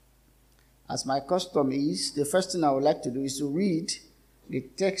As my custom is, the first thing I would like to do is to read the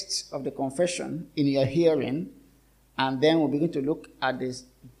text of the confession in your hearing, and then we'll begin to look at the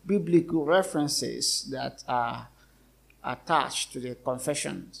biblical references that are attached to the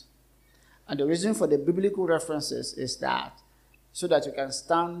confessions. And the reason for the biblical references is that so that you can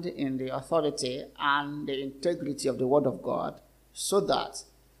stand in the authority and the integrity of the Word of God, so that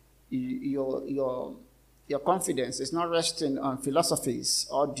your confidence is not resting on philosophies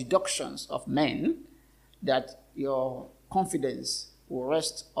or deductions of men, that your confidence will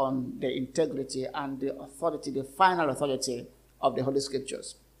rest on the integrity and the authority, the final authority of the Holy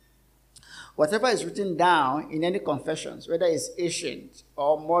Scriptures. Whatever is written down in any confessions, whether it's ancient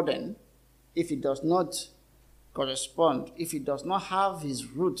or modern, if it does not correspond, if it does not have his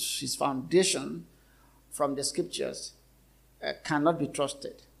roots, his foundation from the Scriptures, cannot be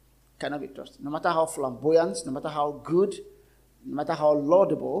trusted. Cannot be trusted. No matter how flamboyant, no matter how good, no matter how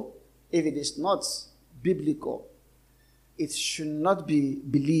laudable, if it is not biblical, it should not be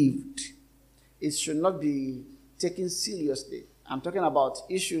believed. It should not be taken seriously. I'm talking about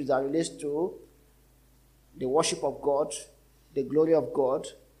issues that relate to the worship of God, the glory of God,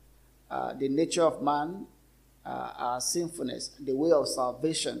 the nature of man, our sinfulness, the way of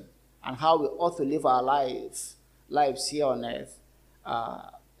salvation, and how we ought to live our lives here on earth.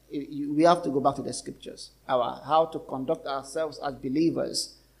 We have to go back to the Scriptures. How to conduct ourselves as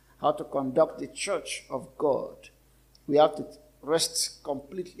believers, how to conduct the church of God. We have to rest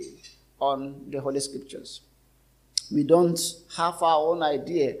completely on the Holy Scriptures. We don't have our own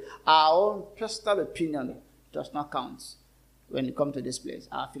idea. Our own personal opinion does not count when it comes to this place.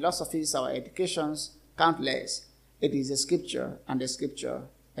 Our philosophies, our educations count less. It is the Scripture and the Scripture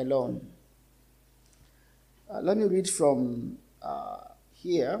alone. Let me read from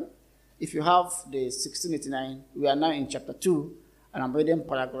here. If you have the 1689, we are now in chapter 2, and I'm reading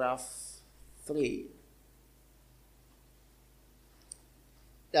paragraph 3.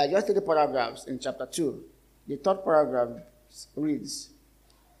 There are just 3 paragraphs in chapter 2. The third paragraph reads,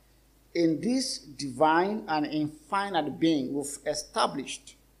 in this divine and infinite being, we've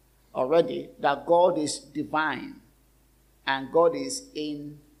established already that God is divine and God is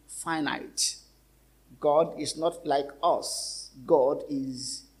infinite. God is not like us. God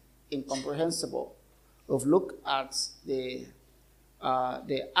is incomprehensible. We've looked at the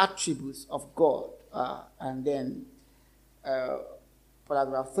attributes of God, and then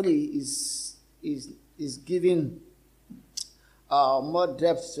paragraph 3 is giving more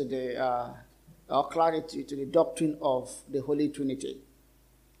depth to the or clarity to the doctrine of the Holy Trinity.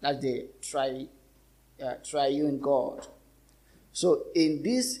 That's the triune God. So in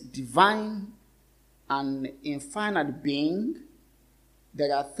this divine and infinite being,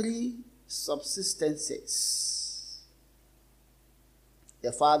 there are 3 subsistences: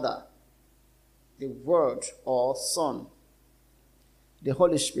 the Father, the Word or Son, the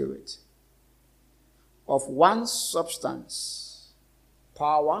Holy Spirit, of one substance,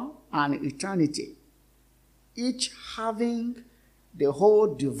 power, and eternity, each having the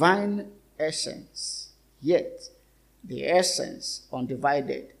whole divine essence, yet the essence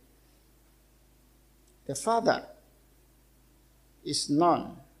undivided. The Father is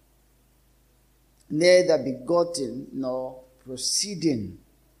none, neither begotten nor proceeding.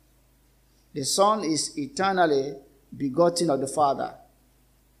 The Son is eternally begotten of the Father.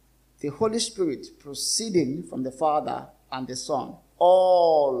 The Holy Spirit proceeding from the Father and the Son,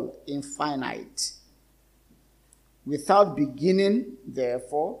 all infinite, without beginning,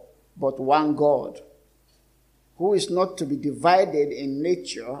 therefore, but one God, who is not to be divided in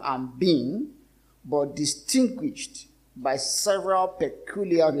nature and being, but distinguished by several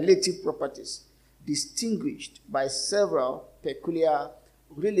peculiar relative properties. Distinguished by several peculiar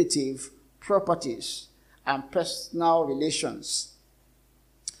relative properties and personal relations.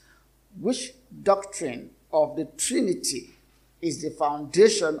 Which doctrine of the Trinity is the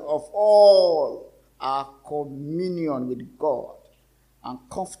foundation of all our communion with God and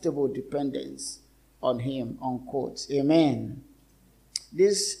comfortable dependence on Him, unquote. Amen.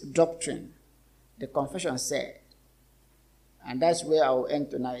 This doctrine, the confession said, and that's where I will end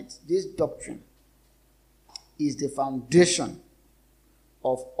tonight, this doctrine is the foundation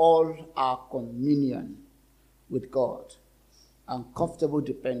of all our communion with God and comfortable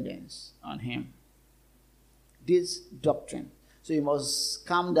dependence on Him. This doctrine. So you must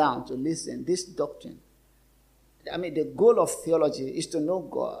calm down to listen. This doctrine. I mean, the goal of theology is to know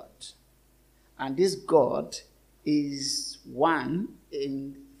God. And this God is one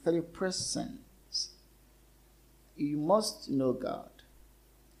in 3 persons. You must know God.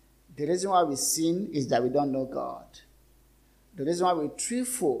 The reason why we sin is that we don't know God. The reason why we're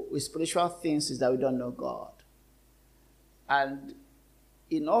truthful with spiritual things is that we don't know God. And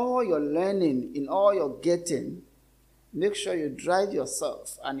in all your learning, in all your getting, make sure you drive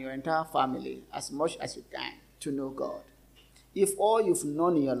yourself and your entire family as much as you can to know God. If all you've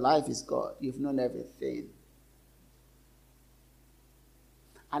known in your life is God, you've known everything.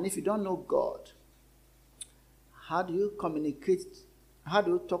 And if you don't know God, how do you communicate? How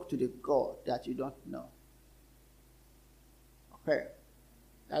do you talk to the God that you don't know? Okay.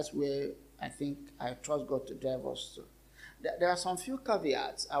 That's where I think I trust God to drive us to. There are some few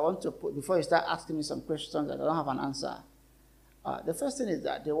caveats I want to put before you start asking me some questions that I don't have an answer. The first thing is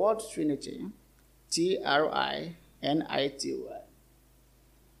that the word Trinity, Trinity,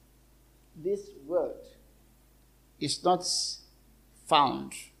 this word is not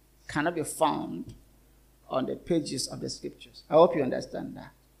found, cannot be found on the pages of the scriptures. I hope you understand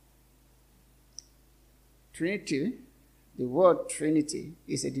that. Trinity, the word Trinity,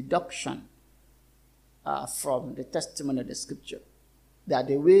 is a deduction from the testimony of the scripture. That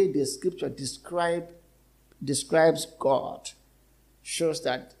the way the scripture describes God shows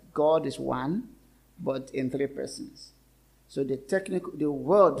that God is one, but in three persons. So the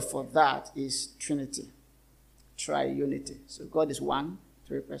word for that is Trinity, triunity. So God is one,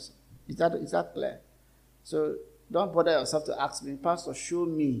 three persons. Is that clear? So don't bother yourself to ask me, Pastor, show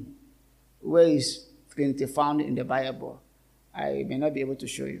me where is Trinity found in the Bible. I may not be able to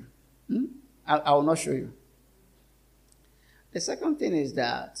show you. I will not show you. The second thing is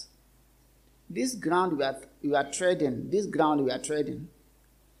that this ground we are treading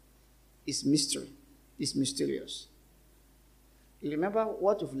is mystery. It's mysterious. You remember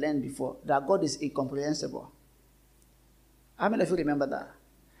what you've learned before, that God is incomprehensible. How many of you remember that?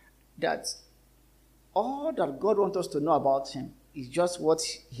 That all that God wants us to know about him is just what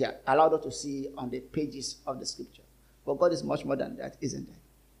he allowed us to see on the pages of the scripture. But God is much more than that, isn't it?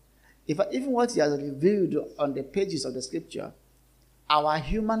 Even what he has revealed on the pages of the scripture, our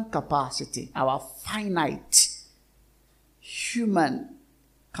human capacity, our finite human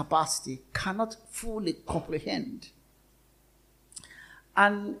capacity cannot fully comprehend.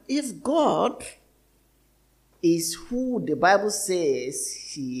 And if God is who the Bible says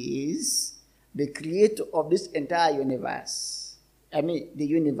he is, the creator of this entire universe, the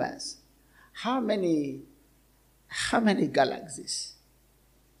universe, how many galaxies?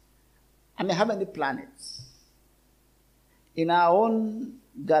 How many planets? In our own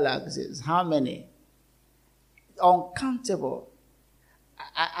galaxies, how many? Uncountable.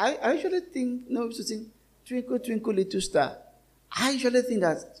 I usually think, twinkle, twinkle, little star. I usually think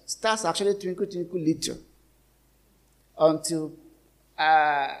that stars actually twinkle, twinkle, little. Until,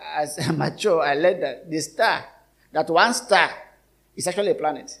 as I mature, I learned that one star is actually a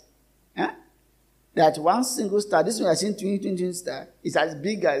planet. Huh? That one single star, this one I seen twinkle star, is as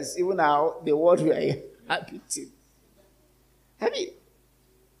big as even the world we are inhabiting.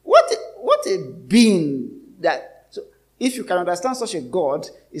 What a being that. So if you can understand such a God,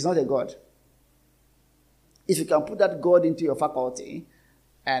 it's not a God. If you can put that God into your faculty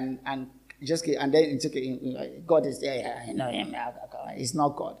and then it's okay, God is there, it's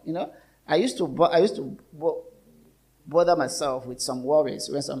not God. I used to bother myself with some worries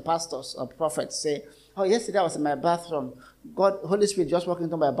when some pastors or prophets say, "Oh, yesterday I was in my bathroom. Holy Spirit just walked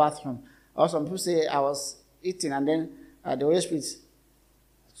into my bathroom." Or some people say I was eating and then the Holy Spirit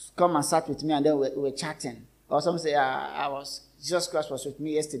come and sat with me and then we were chatting. Or some say Jesus Christ was with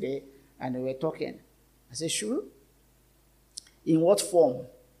me yesterday and we were talking. I say, sure? In what form?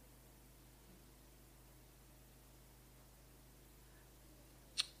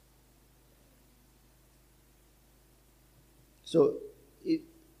 So,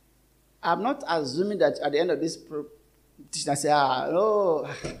 I'm not assuming that at the end of this teaching I say, no.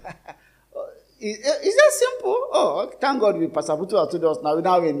 Is that simple? Oh, thank God Pastor Abutu told us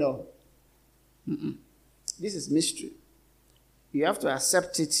now we know. This is mystery. You have to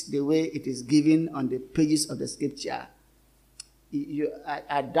accept it the way it is given on the pages of the scripture.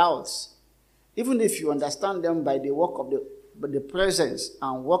 I doubt, even if you understand them by the work of the presence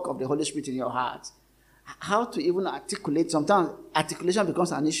and work of the Holy Spirit in your heart, how to even articulate, sometimes articulation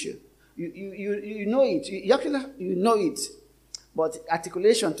becomes an issue. You know it, you know it, but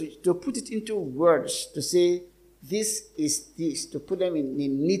articulation, to put it into words, to say this is this, to put them in a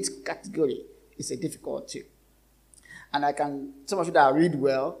neat category, is a difficulty. And some of you that read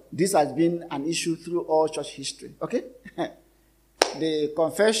well, this has been an issue through all church history. Okay? The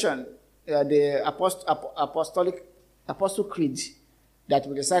confession, the Apostle Creed that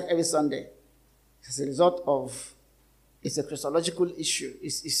we recite every Sunday, is a result of, it's a Christological issue.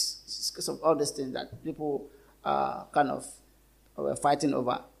 It's because of all these things that people kind of were fighting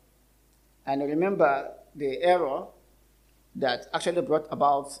over. And remember, the error that actually brought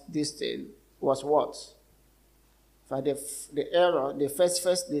about this thing was what? For the error,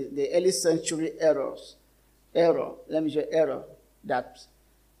 the early century error, let me say error, that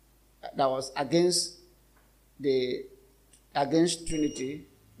was against Trinity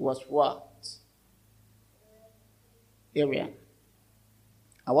was what? Arian.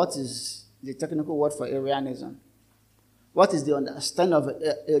 And what is the technical word for Arianism? What is the understanding of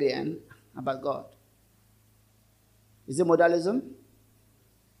Arian about God? Is it modalism?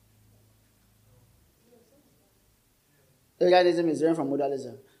 Arianism is different from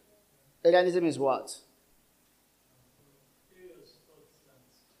modalism. Arianism is what?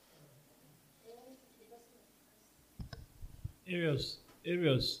 Arius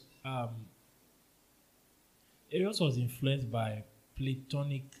was influenced by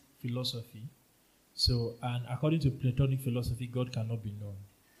Platonic philosophy. So, and according to Platonic philosophy, God cannot be known.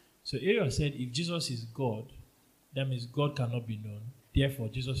 So Arius said, if Jesus is God, that means God cannot be known. Therefore,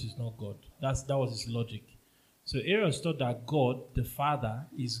 Jesus is not God. That was his logic. So Arius thought that God, the Father,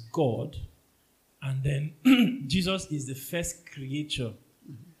 is God, and then Jesus is the first creature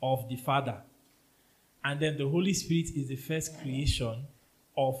of the Father. And then the Holy Spirit is the first creation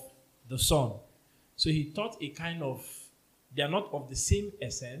of the Son. So he thought they are not of the same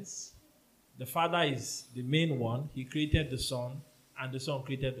essence. The Father is the main one. He created the Son, and the Son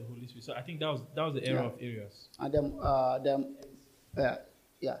created the Holy Spirit. So I think that was the error of Arius. And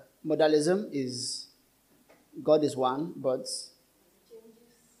modalism is God is one, but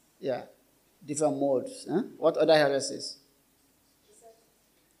different modes. Huh? What other heresies?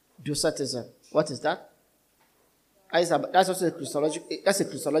 Docetism. What is that? That's also a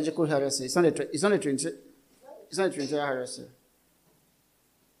Christological heresy. It's not a Trinitarian heresy.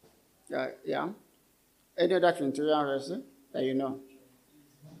 Yeah. Any other Trinitarian heresy that you know?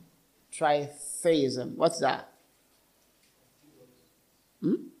 Tritheism. What's that?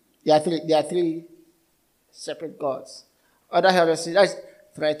 There are three separate gods. Other heresy, that's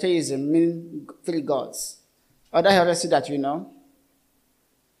tritheism, meaning three gods. Other heresy that you know?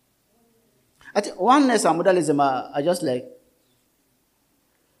 I think oneness and modalism are just like,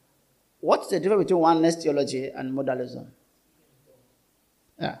 what's the difference between oneness theology and modalism?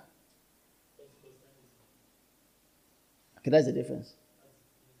 Yeah. Okay, that's the difference.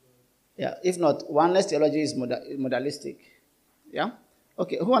 Yeah, if not, oneness theology is modalistic. Yeah?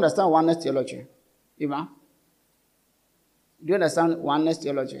 Okay, who understands oneness theology? Ima? Do you understand oneness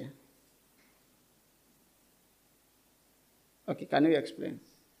theology? Okay, can you explain?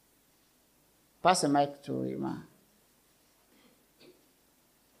 Pass the mic to Ima.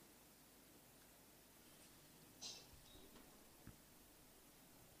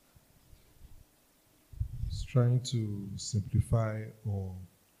 It's trying to simplify or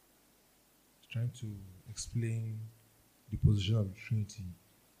trying to explain the position of the Trinity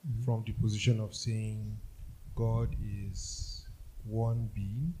from the position of saying God is one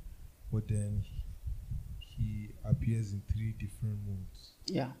being, but then he appears in three different modes.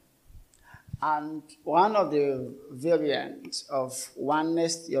 Yeah. And one of the variants of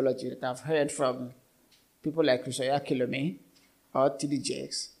oneness theology that I've heard from people like Christopher Kilome or T.D.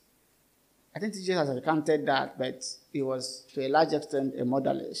 Jakes, I think T.D. Jakes has recounted that, but he was to a large extent a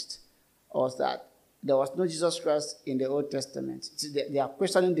modalist, was that there was no Jesus Christ in the Old Testament. They are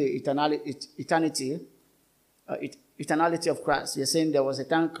questioning the eternality of Christ. They're saying there was a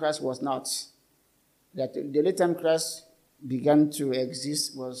time Christ was not. That the only time Christ began to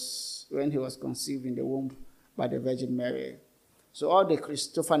exist was when he was conceived in the womb by the Virgin Mary. So all the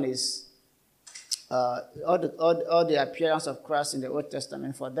Christophanies, all the appearance of Christ in the Old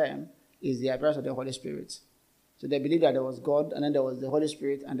Testament for them is the appearance of the Holy Spirit. So they believe that there was God, and then there was the Holy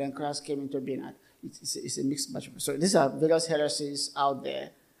Spirit, and then Christ came into being. It's a mixed match. So these are various heresies out there.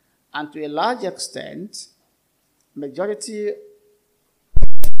 And to a large extent, majority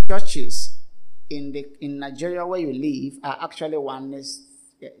churches in Nigeria where you live are actually oneness.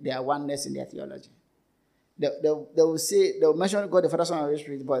 They are oneness in their theology. They will mention God the Father, Son, and Holy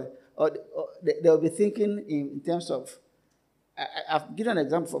Spirit, but they will be thinking in terms of. I've given an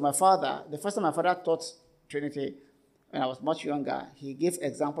example for my father. The first time my father taught Trinity, when I was much younger, he gave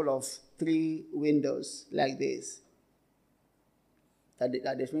example of 3 windows like this. That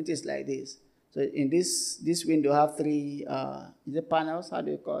the Trinity is like this. So in this window have 3 is it panels? How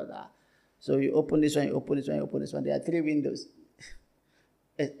do you call that? So you open this one, you open this one, you open this one. There are 3 windows.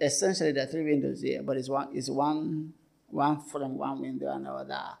 Essentially, there are 3 windows here, but it's one from one window and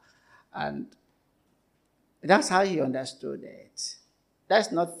another, and that's how he understood it.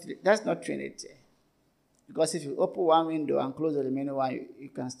 That's not Trinity. Because if you open one window and close the remaining one, you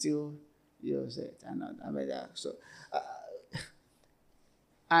can still use it.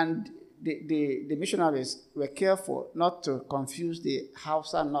 And the missionaries were careful not to confuse the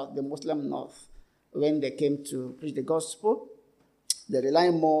Hausa North, the Muslim North, when they came to preach the gospel. They rely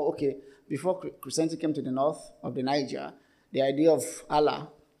more, before Christianity came to the north of the Niger, the idea of Allah,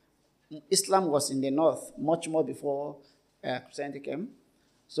 Islam was in the north much more before Christianity came.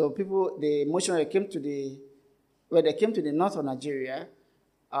 So the missionaries when they came to the north of Nigeria,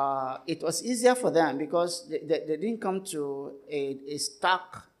 it was easier for them because they didn't come to a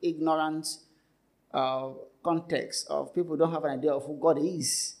stark, ignorant context of people who don't have an idea of who God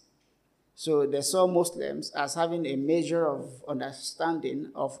is. So they saw Muslims as having a measure of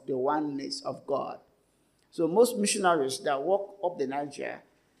understanding of the oneness of God. So most missionaries that walk up the Niger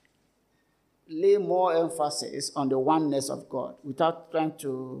lay more emphasis on the oneness of God without trying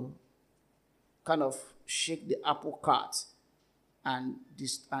to kind of shake the apple cart and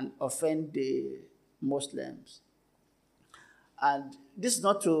offend the Muslims. And this is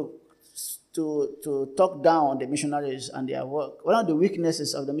not to talk down on the missionaries and their work. One of the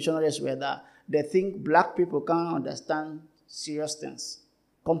weaknesses of the missionaries were that they think black people can't understand serious things,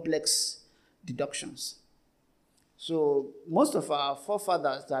 complex deductions. So most of our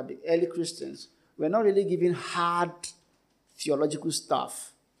forefathers, that the early Christians, were not really given hard theological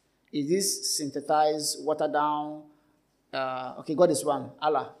stuff. It is synthesized, watered down. God is one,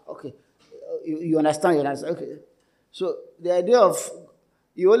 Allah. Okay, you understand, Okay. So the idea of,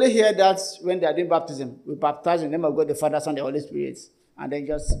 you only hear that when they are doing baptism. We baptize in the name of God, the Father, Son, the Holy Spirit. And then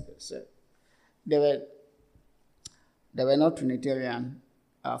just, they were not Trinitarian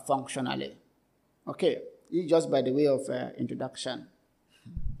functionally. Okay, just by the way of introduction.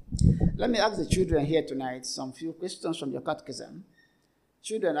 Let me ask the children here tonight some few questions from your catechism.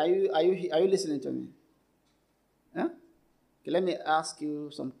 Children, are you listening to me? Huh? Okay, let me ask you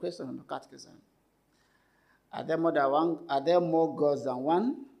some questions from the catechism. Are there more gods than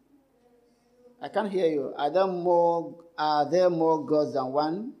one? I can't hear you. Are there more gods than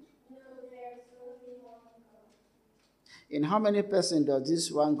one? No, there's only one God. In how many persons does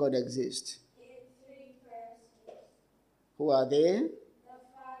this one God exist? In 3 persons. Who are they? The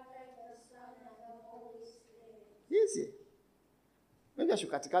Father, the Son, and the Holy Spirit. Easy. Maybe I should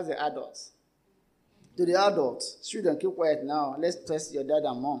catechize the adults. To the adults, children, keep quiet now. Let's test your dad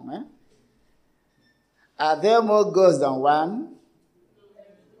and mom. Eh? Are there more gods than one?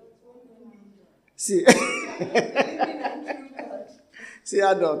 See, see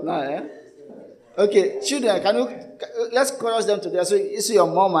adult now, eh? Okay, children, let's chorus them together so your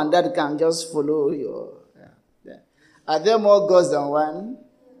mom and dad can just follow your. Yeah. Are there more gods than one?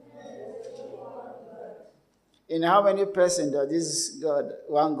 In how many persons does this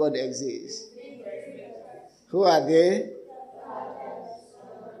one God exist? Who are they?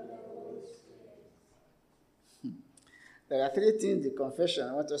 There are 3 things the confession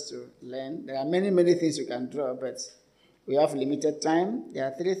I want us to learn. There are many, many things we can draw, but we have limited time. There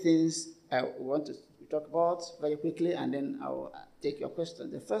are 3 things I want to talk about very quickly, and then I will take your question.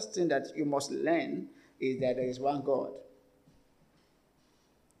 The first thing that you must learn is that there is one God.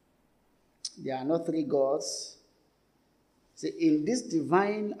 There are not 3 gods. See, in this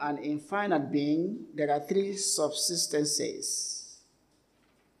divine and infinite being, there are 3 subsistences.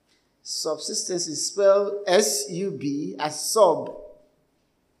 Subsistence is spelled S-U-B as sub.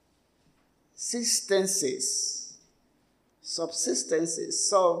 Subsistences. Sub,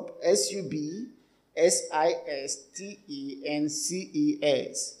 S-U-B, S-I-S-T-E-N-C-E-S.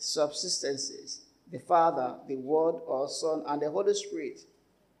 Subsistences. The Father, the Word or Son, and the Holy Spirit.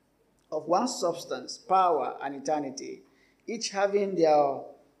 Of one substance, power, and eternity. Each having their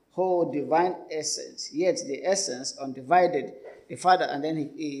whole divine essence, yet the essence undivided. The Father, and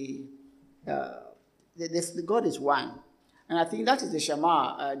then the God is one. And I think that is the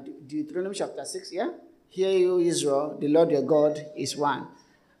Shema, Deuteronomy chapter 6, yeah? Hear you, Israel, the Lord your God is one.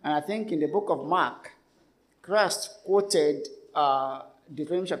 And I think in the book of Mark, Christ quoted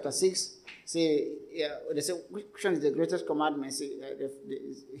Deuteronomy chapter 6, they say, which one is the greatest commandment? Say,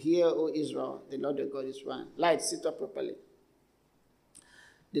 hear, O Israel, the Lord your God is one. Light, sit up properly.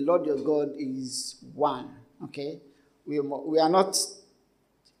 The Lord your God is one, okay? We are not,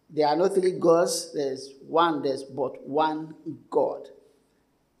 there are no 3 gods, there's but one God.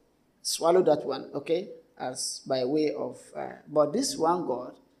 Swallow that one, okay? As by way of, but this one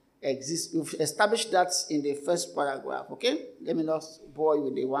God exists. We've established that in the first paragraph, okay? Let me not bore you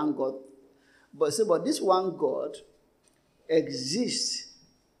with the one God. But this one God exists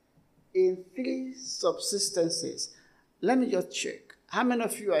in 3 subsistences. Let me just check. How many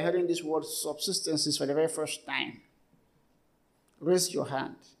of you are hearing this word subsistences for the very first time? Raise your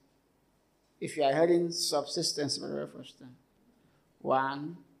hand if you are hearing subsistence for the very first time.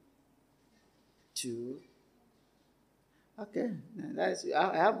 1, 2. Okay,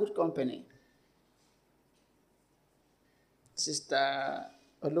 I have good company. Sister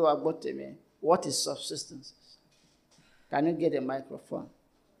Oluwagboteme, what is subsistence? Can you get a microphone?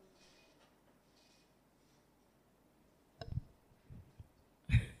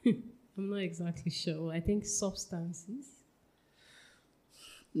 I'm not exactly sure. I think substances.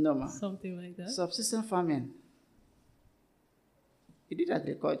 No, ma'am. Something like that. Subsistence farming. You did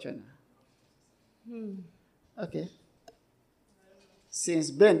agriculture now. Okay.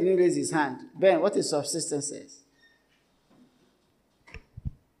 Since Ben didn't raise his hand, Ben, what is subsistence?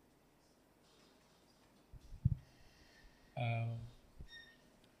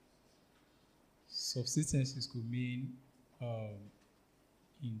 Subsistences could mean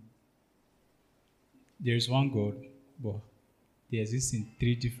there is one God, but they exist in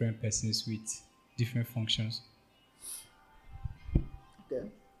 3 different persons with different functions.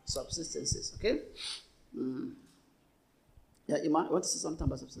 Okay, subsistences. Okay. Yeah, Iman, want to say something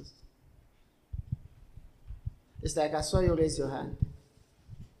about subsistence? It's like I saw you raise your hand.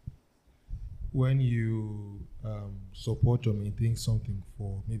 When you support or maintain something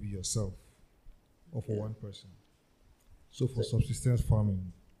for maybe yourself or for one person. So for subsistence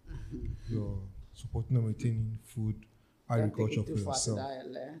farming, you're supporting or maintaining food, agriculture for yourself.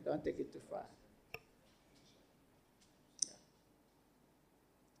 Don't take it too far. Yeah.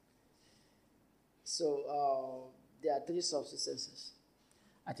 So there are 3 subsistences.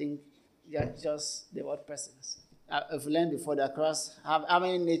 I think they are just the word persons. If we learned before, the Christ have how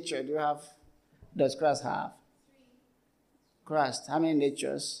many nature do you have? Does Christ have? 3. Christ, how many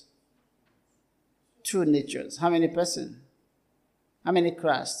natures? 2 natures. How many persons? How many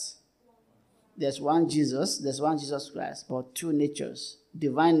Christs? There's one Jesus Christ, but 2 natures,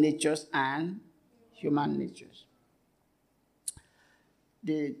 divine natures and human natures.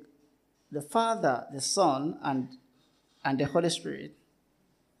 The Father, the Son, and the Holy Spirit.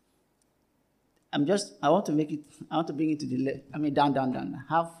 I want to bring it to down.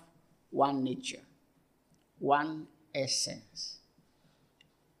 Have one nature, one essence,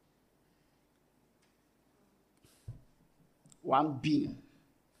 one being.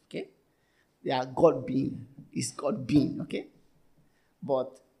 Okay? They are God being. It's God being, okay?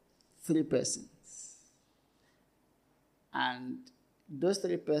 But 3 persons. And those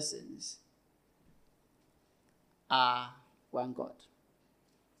 3 persons are one God.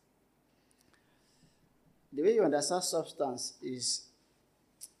 The way you understand substance is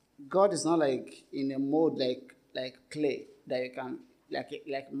God is not like in a mode like clay that you can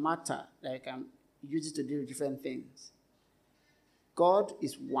like matter that you can use it to do different things. God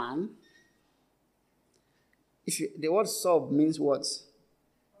is one. The word sub means what?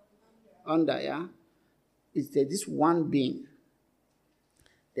 Under, yeah? It's this one being.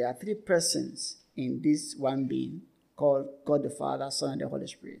 There are 3 persons in this one being called God the Father, Son, and the Holy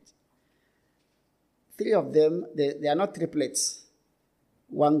Spirit. 3 of them, they are not triplets.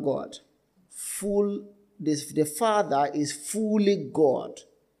 One God. The Father is fully God.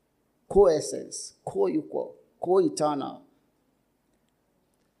 Co-essence, co-equal, co-eternal.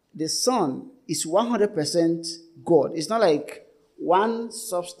 The Son is 100% God. It's not like one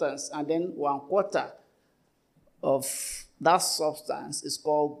substance and then 1/4 of that substance is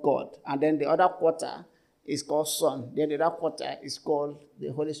called God. And then the other quarter is called Son. Then the other quarter is called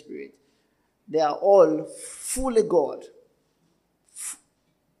the Holy Spirit. They are all fully God.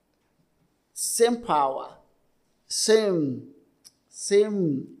 Same power. Same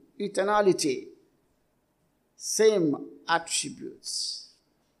eternality. Same attributes.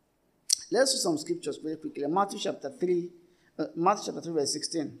 Let's do some scriptures very quickly. Matthew chapter 3, verse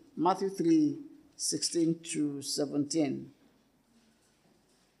 16. Matthew 3, 16 to 17.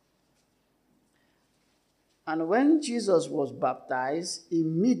 And when Jesus was baptized,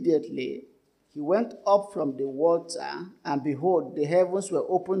 immediately he went up from the water, and behold, the heavens were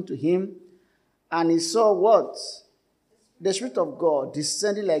opened to him, and he saw what? The Spirit of God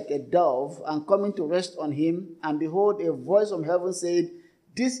descending like a dove and coming to rest on him. And behold, a voice from heaven said,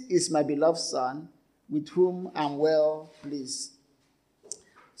 "This is my beloved Son, with whom I'm well pleased."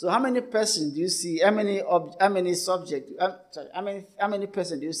 So how many persons do you see? How many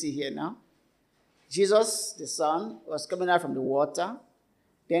persons do you see here now? Jesus, the Son, was coming out from the water.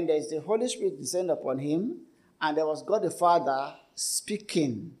 Then there is the Holy Spirit descend upon him, and there was God the Father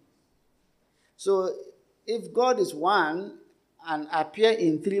speaking. So if God is one and appear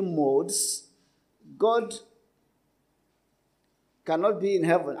in 3 modes, God cannot be in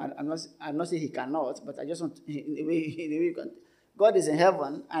heaven. I'm not saying he cannot, but I just want in a way God is in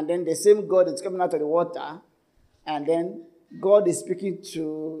heaven, and then the same God is coming out of the water, and then God is speaking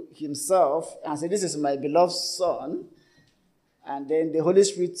to himself and say, "This is my beloved Son," and then the Holy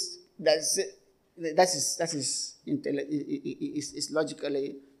Spirit. That is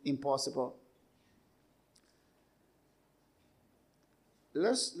logically impossible.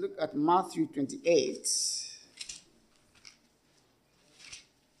 Let's look at Matthew 28.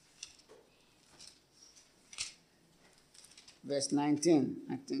 Verse 19,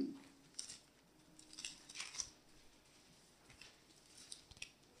 I think.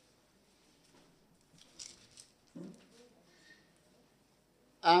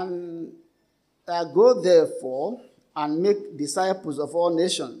 And go therefore and make disciples of all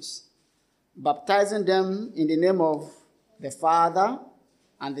nations, baptizing them in the name of the Father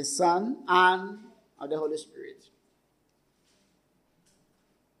and the Son and of the Holy Spirit.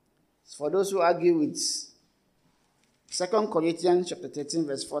 For those who argue with 2 Corinthians chapter 13,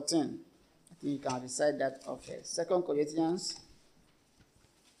 verse 14, I think you can recite that okay. 2 Corinthians.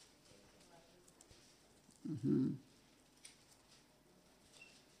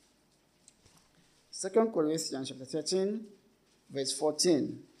 2 Corinthians chapter 13, verse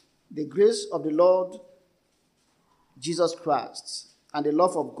 14. The grace of the Lord Jesus Christ and the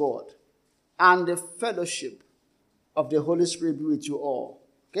love of God and the fellowship of the Holy Spirit be with you all.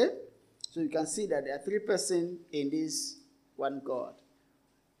 Okay? So you can see that there are three persons in this one God.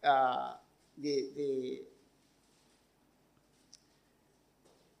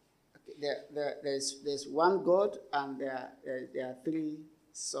 There's one God, and there are three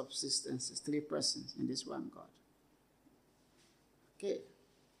subsistences, three persons in this one God. Okay,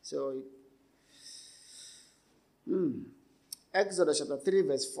 so Exodus chapter 3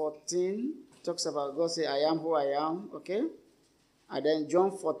 verse 14 talks about God say, "I am who I am," okay? And then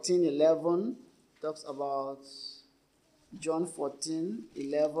John 14:11 talks about John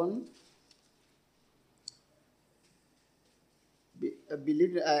 14:11.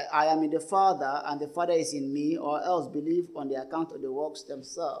 Believe I am in the Father, and the Father is in me, or else believe on the account of the works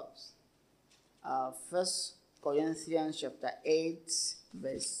themselves. 1 Corinthians chapter 8,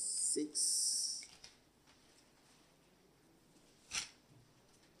 verse 6.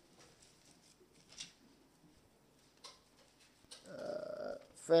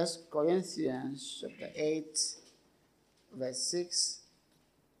 First Corinthians chapter 8, verse 6.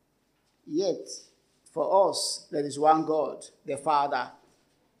 Yet, for us, there is one God, the Father,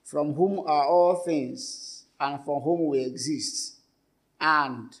 from whom are all things, and from whom we exist,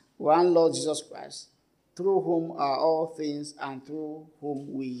 and one Lord Jesus Christ, through whom are all things, and through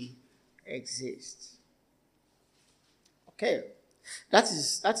whom we exist. Okay, that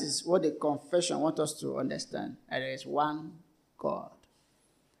is what the confession wants us to understand. There is one God,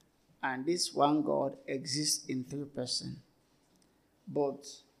 and this one God exists in three persons, but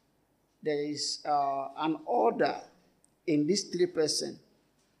there is an order in this three person.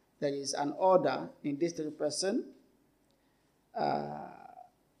 There is an order in this three person.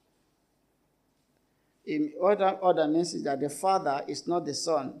 In order means that the Father is not the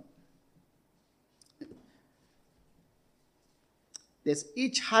Son. There's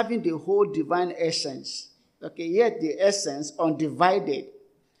each having the whole divine essence. Okay, yet the essence undivided.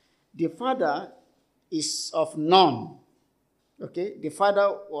 The Father is of none. Okay, the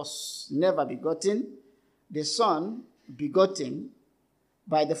Father was never begotten, the Son begotten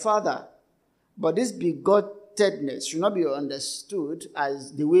by the Father. But this begottedness should not be understood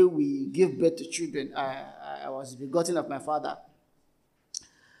as the way we give birth to children. I was begotten of my Father.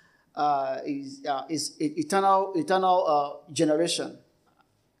 Is eternal generation.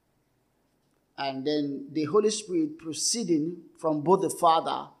 And then the Holy Spirit proceeding from both the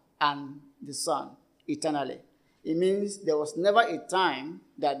Father and the Son eternally. It means there was never a time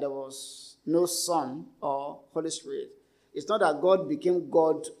that there was no Son or Holy Spirit. It's not that God became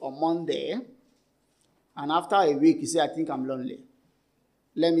God on Monday, and after a week he said, "I think I'm lonely.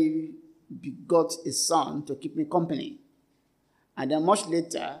 Let me begot a Son to keep me company." And then much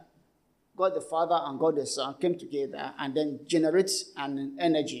later, God the Father and God the Son came together and then generates an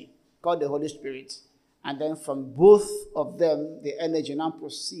energy called the Holy Spirit. And then from both of them, the energy now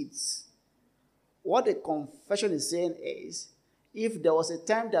proceeds. What the confession is saying is, if there was a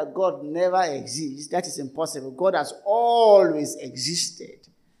time that God never exists, that is impossible. God has always existed.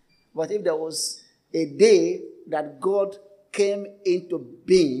 But if there was a day that God came into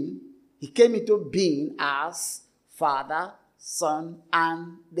being, he came into being as Father, Son,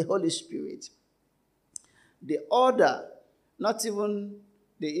 and the Holy Spirit. The order, not even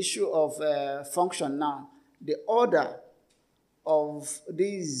the issue of function now, the order of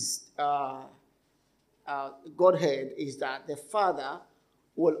this Godhead is that the Father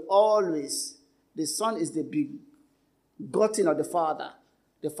will always, the Son is the begotten of the Father.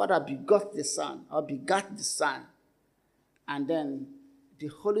 The Father begot the Son, or begat the Son. And then the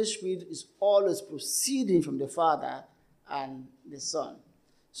Holy Spirit is always proceeding from the Father and the Son.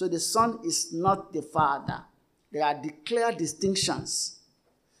 So the Son is not the Father. There are declared distinctions.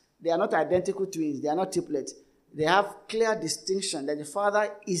 They are not identical twins. They are not triplets. They have clear distinction that the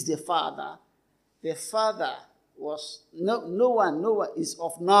Father is the Father. The Father was, no one is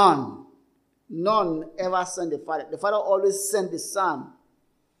of none. None ever sent the Father. The Father always sent the Son.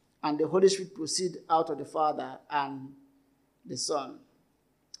 And the Holy Spirit proceed out of the Father and the Son.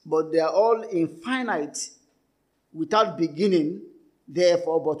 But they are all infinite, without beginning,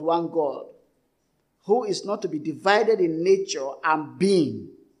 therefore but one God, who is not to be divided in nature and being.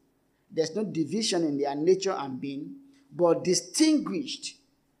 There's no division in their nature and being, but distinguished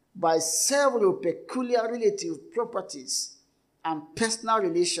by several peculiar relative properties and personal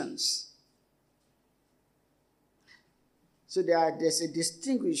relations. So there's a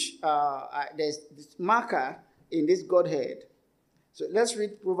distinguished, there's this marker in this Godhead. So let's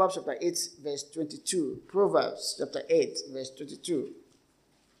read Proverbs chapter 8, verse 22. Proverbs chapter 8, verse 22.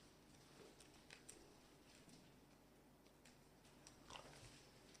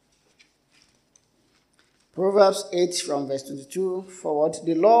 Proverbs 8 from verse 22 forward.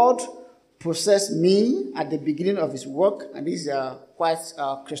 The Lord possessed me at the beginning of his work, and these are quite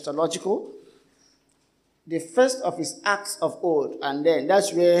Christological. The first of his acts of old, and then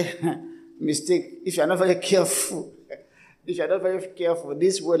that's where mistake, if you're not very careful,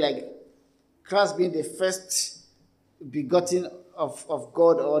 this word like Christ being the first begotten of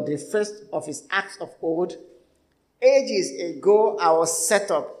God, or the first of his acts of old. Ages ago, I was set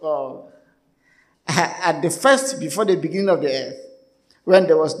up at the first, before the beginning of the earth. When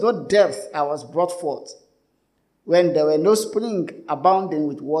there was no depth, I was brought forth. When there were no spring abounding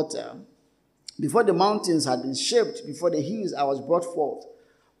with water, before the mountains had been shaped, before the hills, I was brought forth.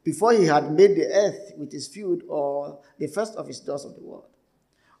 Before he had made the earth with his field, or the first of his doors of the world.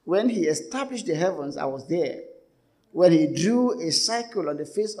 When he established the heavens, I was there. When he drew a circle on the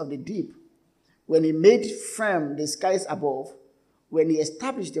face of the deep, when he made firm the skies above, when he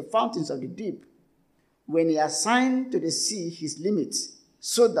established the fountains of the deep, when he assigned to the sea his limits,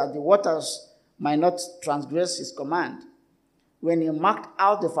 so that the waters might not transgress his command, when he marked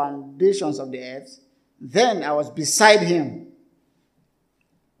out the foundations of the earth, then I was beside him,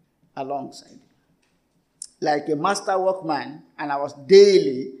 alongside him, like a master workman, and I was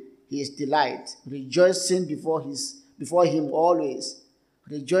daily his delight, rejoicing before him always,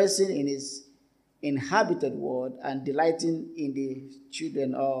 rejoicing in his inhabited world, and delighting in the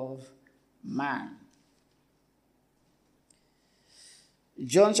children of man.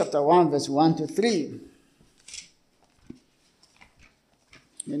 John chapter 1, verse 1 to 3.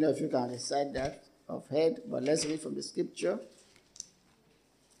 Many of you can recite that off head, but let's read from the scripture.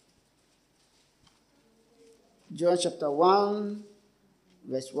 John chapter 1,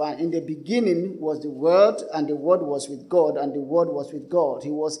 verse 1. In the beginning was the Word, and the Word was with God, and the Word was with God. He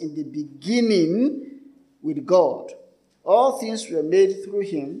was in the beginning with God. All things were made through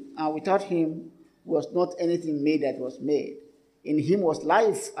him, and without him was not anything made that was made. In him was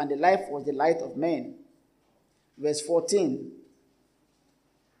life, and the life was the light of men. Verse 14.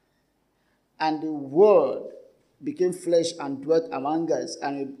 And the Word became flesh and dwelt among us,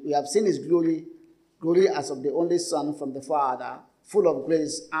 and we have seen his glory as of the only Son from the Father, full of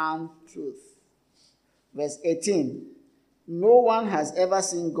grace and truth. Verse 18. No one has ever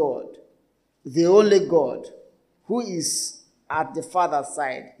seen God, the only God, who is at the Father's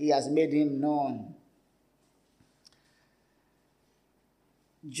side. He has made him known.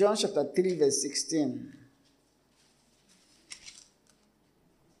 John chapter 3, verse 16.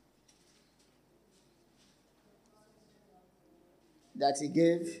 That he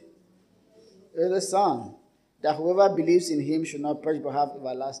gave the Son, that whoever believes in him should not perish but have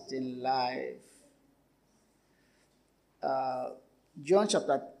everlasting life. John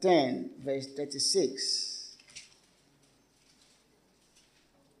chapter 10, verse 36.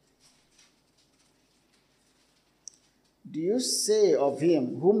 Do you say of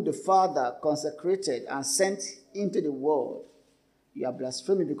him whom the Father consecrated and sent into the world, you are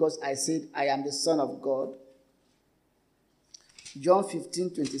blaspheming because I said, I am the Son of God? John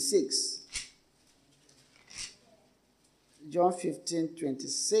 15, 26. John 15,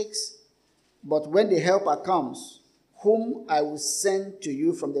 26. But when the Helper comes, whom I will send to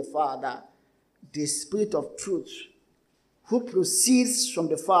you from the Father, the Spirit of truth, who proceeds from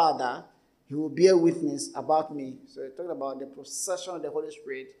the Father, He will bear witness about me. So he's talking about the procession of the Holy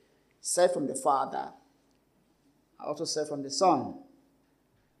Spirit, said from the Father, also said from the Son.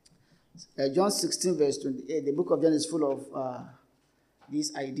 John 16, verse 28. The book of John is full of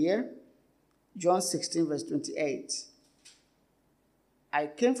this idea. John 16, verse 28. I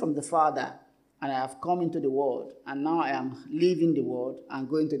came from the Father, and I have come into the world, and now I am leaving the world and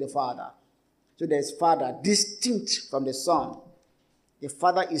going to the Father. So there's Father distinct from the Son. The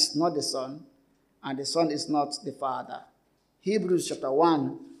Father is not the Son, and the Son is not the Father. Hebrews chapter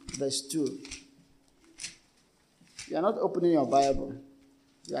 1, verse 2. You are not opening your Bible.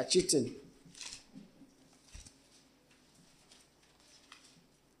 You are cheating.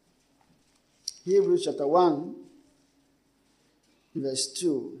 Hebrews chapter 1, verse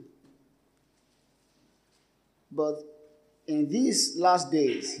 2. But in these last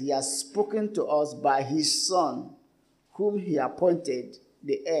days, he has spoken to us by his Son, whom he appointed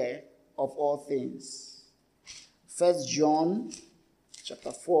the heir of all things. 1 John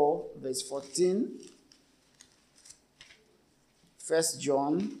chapter 4, verse 14. 1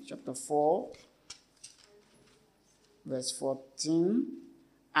 John chapter 4, verse 14.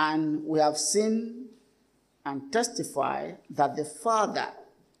 And we have seen and testify that the Father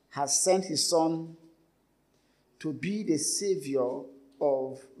has sent his Son to be the Savior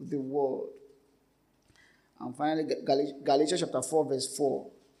of the world. And finally, Galatians chapter 4, verse 4,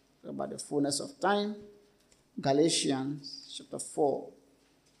 about the fullness of time. Galatians chapter 4.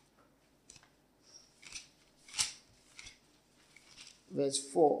 Verse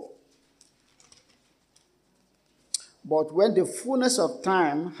 4. But when the fullness of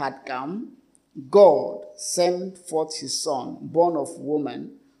time had come, God sent forth his Son, born of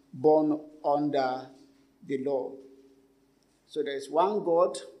woman, born under the law. So there is one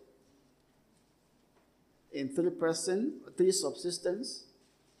God in three persons, three subsistence.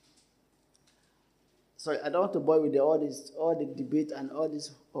 Sorry, I don't want to bore with all the debate and all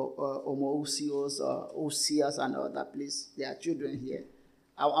these homoousios or osias and all that. Please, there are children here.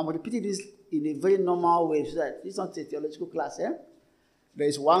 I'm repeating this in a very normal way so that this is not a theological class. There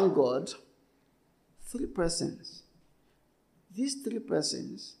is one God, three persons. These three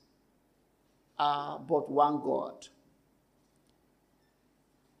persons are but one God.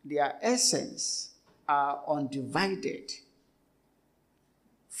 Their essence are undivided,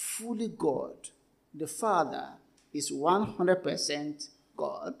 fully God. The Father is 100%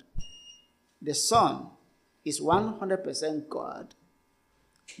 God. The Son is 100% God.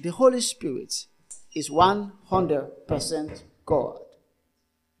 The Holy Spirit is 100% God.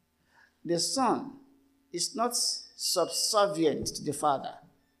 The Son is not subservient to the Father.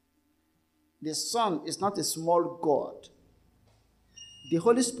 The Son is not a small God. The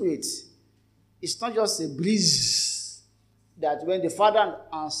Holy Spirit is not just a breeze that when the Father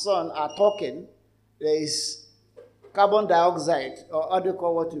and Son are talking, there is carbon dioxide or other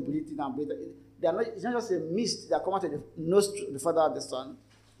call what you breathe in and breathe. It's not just a mist that comes out of the nostril of the Father and the Son.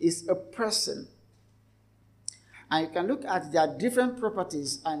 It's a person. And you can look at their different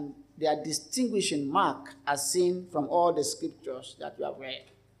properties and their distinguishing mark as seen from all the scriptures that you have read.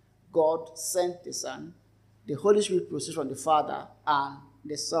 God sent the Son. The Holy Spirit proceeds from the Father and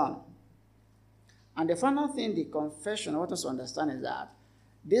the Son. And the final thing the confession wants us to understand is that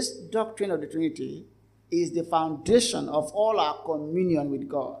this doctrine of the Trinity is the foundation of all our communion with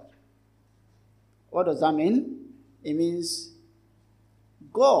God. What does that mean? It means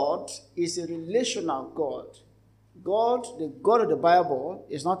God is a relational God. God, the God of the Bible,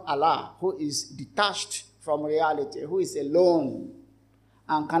 is not Allah, who is detached from reality, who is alone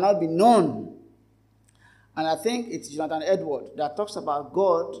and cannot be known. And I think it's Jonathan Edwards that talks about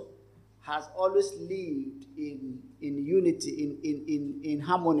God has always lived in unity, in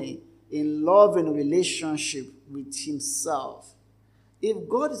harmony, in love and relationship with himself. If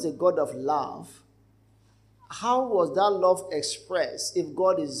God is a God of love, how was that love expressed if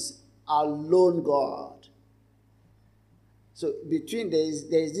God is our lone God? So between there is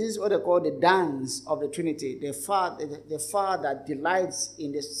this what they call the dance of the Trinity. The Father delights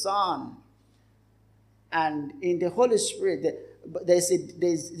in the Son, and in the Holy Spirit.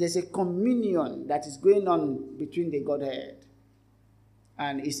 There's a communion that is going on between the Godhead,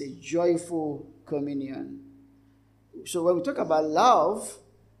 and it's a joyful communion. So when we talk about love,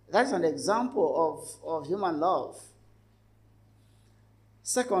 that's an example of human love.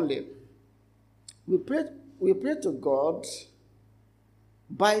 Secondly, we pray to God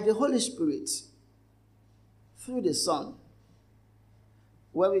by the Holy Spirit through the Son.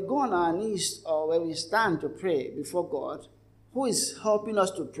 When we go on our knees or when we stand to pray before God, who is helping us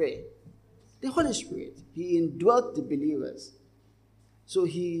to pray? The Holy Spirit. He indwelt the believers. So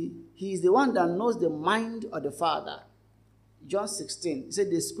he is the one that knows the mind of the Father. John 16, he said,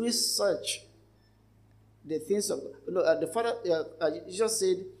 the Spirit search the things of the Father. Jesus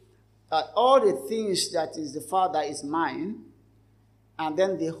said, all the things that is the Father is mine, and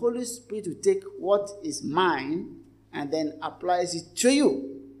then the Holy Spirit will take what is mine and then applies it to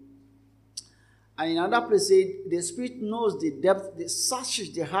you. And in another place, said, the Spirit knows the depth,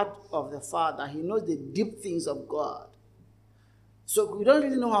 searches the heart of the Father. He knows the deep things of God. So we don't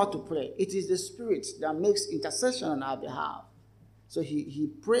really know how to pray. It is the Spirit that makes intercession on our behalf. So he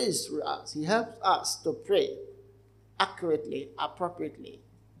prays through us. He helps us to pray accurately, appropriately.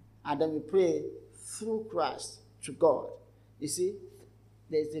 And then we pray through Christ to God. You see,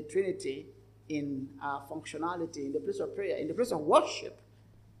 there's the Trinity in our functionality, in the place of prayer, in the place of worship.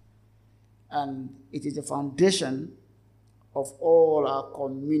 And it is the foundation of all our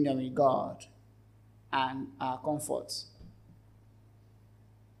communion with God and our comfort.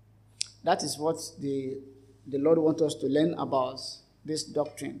 That is what the Lord wants us to learn about this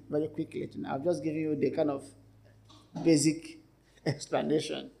doctrine very quickly tonight. I've just given you the kind of basic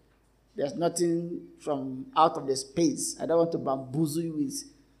explanation. There's nothing from out of the space. I don't want to bamboozle you with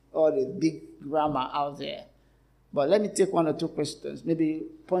all the big grammar out there. But let me take one or two questions, maybe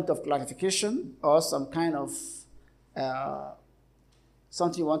point of clarification or some kind of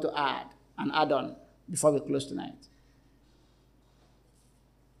something you want to add, an add-on before we close tonight.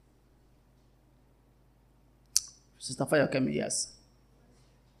 Sister Fayokemi, yes.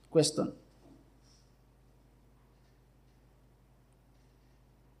 Question.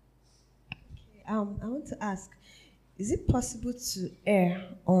 I want to ask, is it possible to err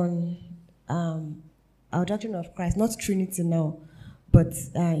on our doctrine of Christ, not Trinity now, but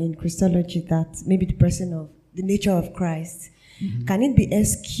in Christology, that maybe the nature of Christ, can it be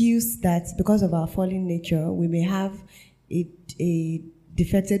excused that because of our fallen nature, we may have a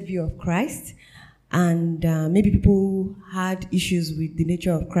defected view of Christ? And maybe people had issues with the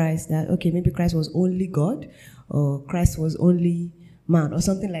nature of Christ, that, okay, maybe Christ was only God, or Christ was only man, or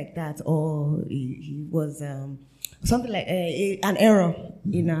something like that, or he was something like an error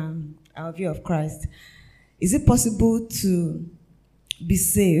in our view of Christ. Is it possible to be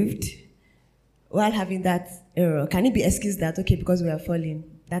saved while having that error? Can it be excused that, okay, because we are falling,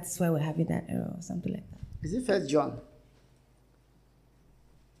 that's why we're having that error, or something like that? Is it 1 John?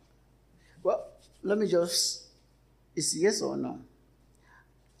 Well, let me just, it's yes or no.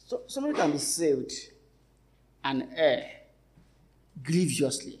 So somebody can be saved and err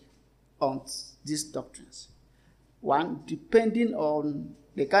grievously on these doctrines. One, depending on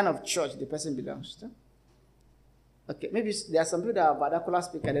the kind of church the person belongs to. Okay, maybe there are some people that are vernacular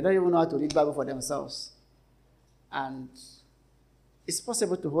speakers, they don't even know how to read Bible for themselves. And it's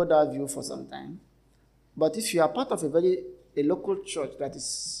possible to hold that view for some time. But if you are part of a local church that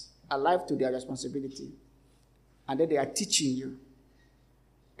is alive to their responsibility, and then they are teaching you,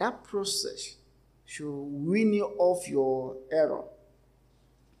 that process should wean you off your error.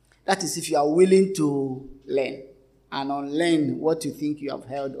 That is if you are willing to learn and unlearn what you think you have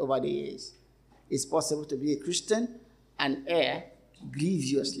held over the years. It's possible to be a Christian and err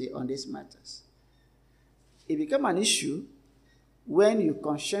grievously on these matters. It becomes an issue when you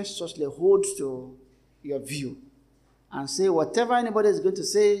conscientiously hold to your view and say, whatever anybody is going to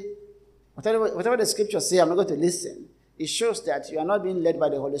say, whatever the scriptures say, I'm not going to listen. It shows that you are not being led by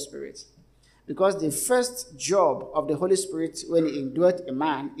the Holy Spirit. Because the first job of the Holy Spirit when he indwelt a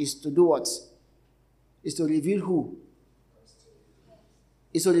man is to do what? Is to reveal who?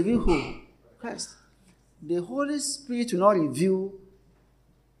 Is to reveal who? Christ. The Holy Spirit will not reveal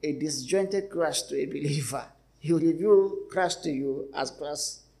a disjointed Christ to a believer. He will reveal Christ to you as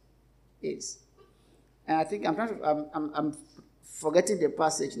Christ is. And I think I'm forgetting the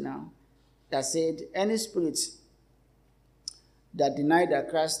passage now that said, any spirit that deny that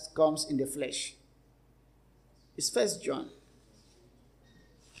Christ comes in the flesh. It's 1 John.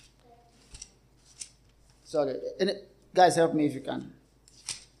 Sorry. Guys, help me if you can.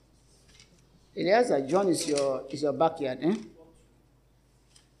 Eliezer, John is your backyard, eh?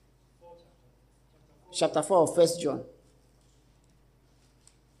 Chapter 4 of 1 John.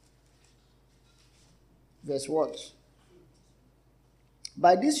 Verse what?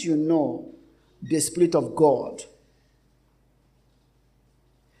 By this you know the Spirit of God.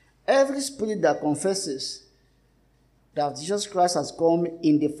 Every spirit that confesses that Jesus Christ has come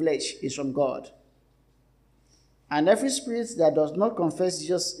in the flesh is from God. And every spirit that does not confess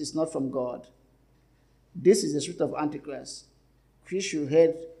Jesus is not from God. This is the spirit of Antichrist, which you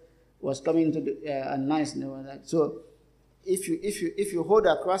heard was coming into the nice. So, if you hold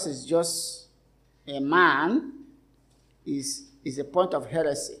that Christ is just a man, is a point of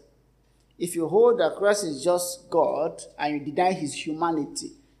heresy. If you hold that Christ is just God and you deny his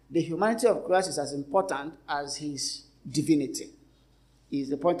humanity, the humanity of Christ is as important as his divinity. It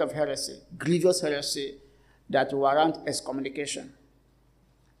is a point of heresy, grievous heresy that will warrant excommunication.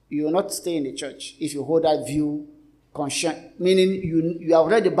 You will not stay in the church if you hold that view, meaning you have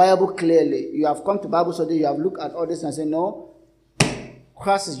read the Bible clearly, you have come to Bible study, you have looked at all this and say, no,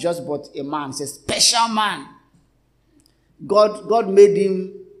 Christ is just but a man. He's a special man. God made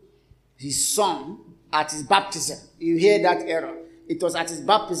him his son at his baptism. You hear that error. It was at his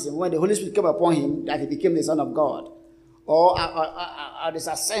baptism when the Holy Spirit came upon him that he became the Son of God. Or at his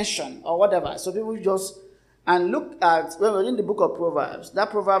ascension or whatever. So people just, and look at, when we're in the book of Proverbs, that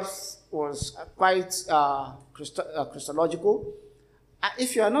Proverbs was quite Christological.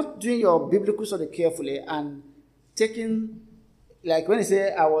 If you are not doing your biblical study carefully and taking, like when he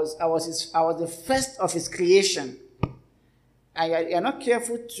say, I was the first of his creation, and you're not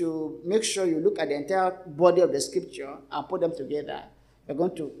careful to make sure you look at the entire body of the scripture and put them together, you're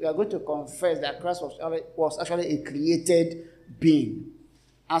going to confess that Christ was actually a created being.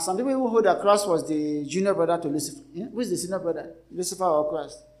 And some people who hold that Christ was the junior brother to Lucifer. Who is the senior brother? Lucifer or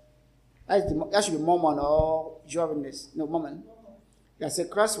Christ? That should be Mormon or Jehovah's. No, Mormon. They say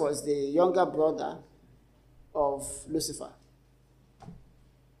Christ was the younger brother of Lucifer.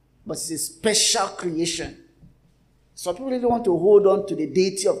 But it's a special creation. Some people really want to hold on to the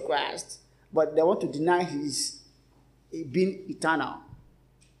deity of Christ, but they want to deny his being eternal.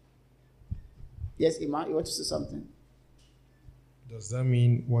 Yes, Ima, you want to say something? Does that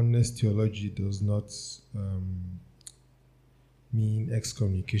mean oneness theology does not mean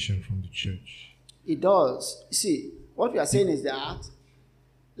excommunication from the church? It does. See, what we are saying is that,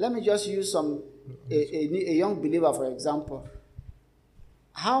 let me just use a young believer, for example.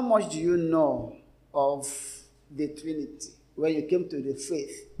 How much do you know of the Trinity when you came to the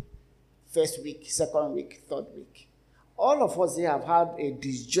faith? First week, second week, third week. All of us here have had a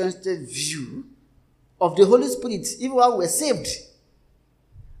disjointed view of the Holy Spirit, even while we're saved.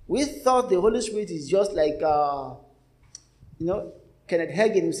 We thought the Holy Spirit is just like, Kenneth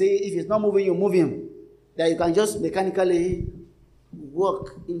Hagin will say, if he's not moving, you move him. That you can just mechanically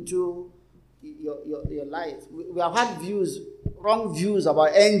work into your life. We have had wrong views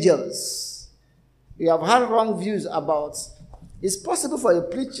about angels. We have had wrong views about, it's possible for a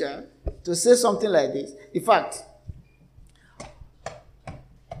preacher to say something like this. In fact,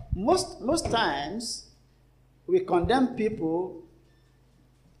 most times we condemn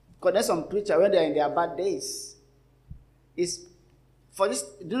some preacher when they're in their bad days. It's for this,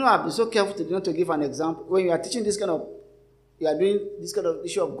 do not be so careful to give an example. When you are teaching you are doing this kind of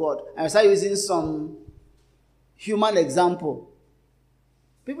issue of God, and you start using some human example,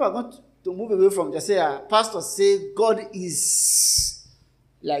 people are going to move away from just say, pastor say God is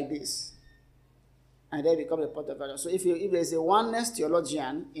like this. And then become a point of value. So if there's a oneness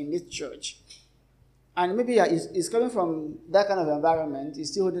theologian in this church, and maybe he's coming from that kind of environment,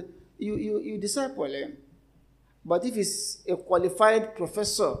 you disciple him. But if he's a qualified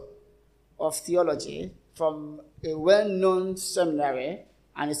professor of theology from a well-known seminary,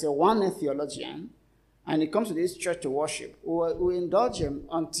 and he's a oneness theologian, and he comes to this church to worship, we indulge him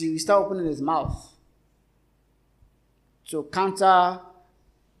until he starts opening his mouth to counter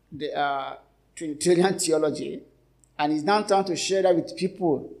the Trinitarian theology, and he's now trying to share that with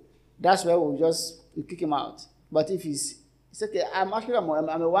people. That's where we'll kick him out. But if he's okay, I'm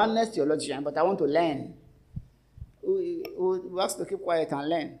a oneness theologian, but I want to learn. We have to keep quiet and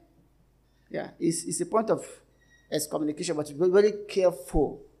learn. Yeah, it's a point of excommunication, but be very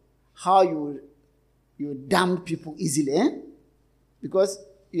careful how you damn people easily, eh? Because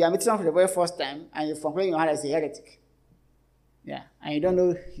you are meeting him for the very first time and you're concluding your heart as a heretic. Yeah, and you don't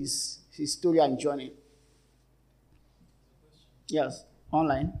know his story and journey. Yes,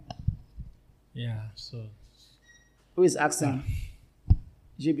 online. Yeah, so. Who is asking?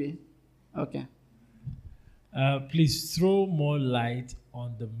 GB? Okay. Please throw more light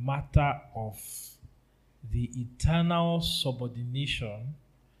on the matter of the eternal subordination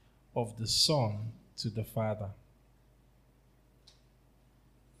of the Son to the Father.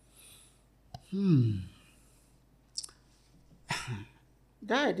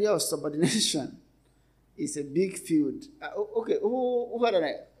 That idea of subordination is a big field. Okay, who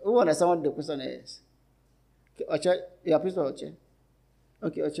understand what the question is? Okay, Oche, yeah, please, Oche.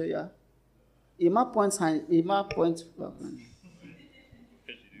 Okay, Oche, yeah. Ima points. Well,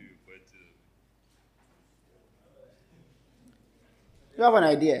 you have an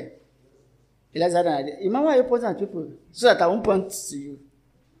idea. Eliza had an idea. Ima, why are you pointing at people? So that I won't point to you.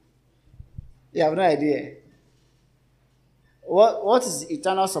 You have no idea. What is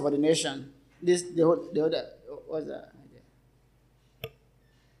eternal subordination? The other, what's that?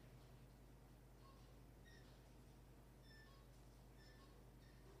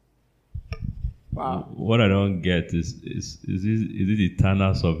 Wow. What I don't get is it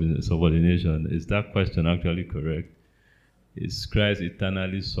eternal subordination? Is that question actually correct? Is Christ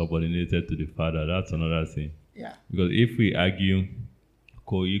eternally subordinated to the Father? That's another thing. Yeah. Because if we argue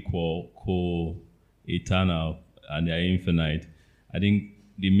co-equal, co-eternal, and they are infinite, I think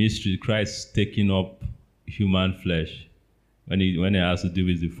the mystery, Christ taking up human flesh, when it has to do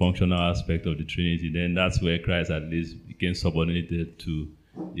with the functional aspect of the Trinity, then that's where Christ at least became subordinated to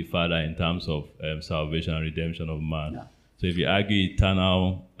the Father in terms of salvation and redemption of man. Yeah. So if you argue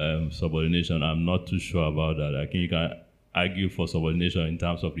eternal subordination, I'm not too sure about that. I think you can argue for subordination in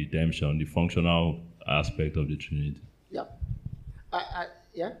terms of redemption, the functional aspect of the Trinity. Yeah.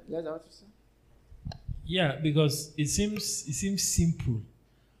 Yeah, that's what you say. Yeah, because it seems simple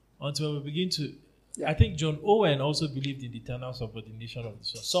until we begin to. Yeah. I think John Owen also believed in the eternal subordination of the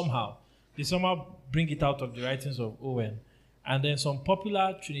Son. Somehow, they somehow bring it out of the writings of Owen, and then some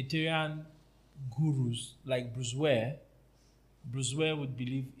popular Trinitarian gurus like Bruce Ware would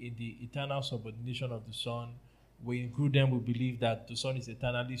believe in the eternal subordination of the Son. We include them, we believe that the Son is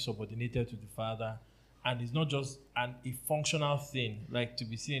eternally subordinated to the Father, and it's not just a functional thing like to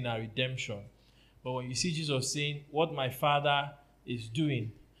be seen in our redemption. But when you see Jesus saying, what my Father is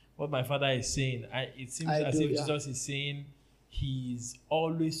doing, what my Father is saying, it seems as if Jesus is saying he is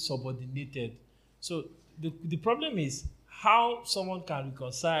always subordinated. So the problem is how someone can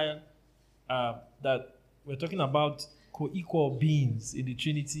reconcile that we're talking about co-equal beings in the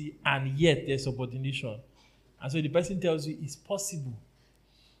Trinity and yet there's subordination. And so the person tells you it's possible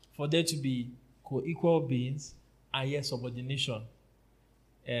for there to be co-equal beings and yet subordination.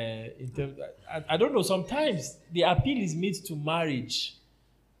 I don't know, sometimes the appeal is made to marriage,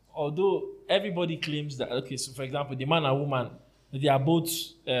 although everybody claims that, okay, so for example, the man and woman, they are both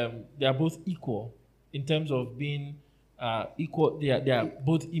equal in terms of being equal. They are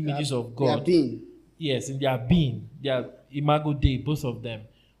both images of God. They are being. Yes, in their being. They are imago Dei, both of them.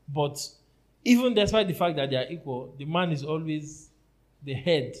 But even despite the fact that they are equal, the man is always the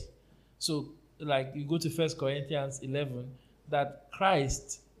head. So, like you go to 1 Corinthians 11, that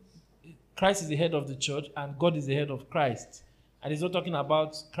Christ is the head of the church and God is the head of Christ. And he's not talking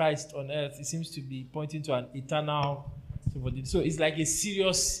about Christ on earth. It seems to be pointing to an eternal. So it's like a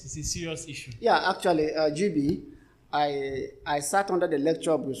serious issue. Yeah, actually, GB, I sat under the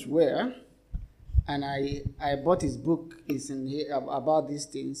lecture of Bruce Ware, and I bought his book. It's in here about these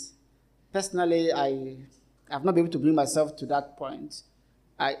things. Personally, I've not been able to bring myself to that point.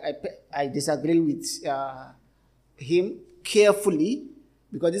 I disagree with him carefully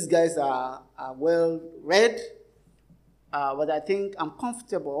because these guys are well read. But I think I'm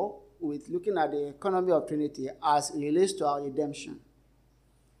comfortable with looking at the economy of Trinity as it relates to our redemption.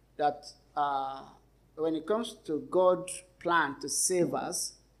 That when it comes to God's plan to save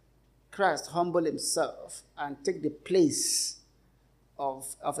us, Christ humbled himself and take the place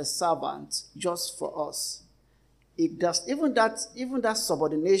of a servant just for us. It does even that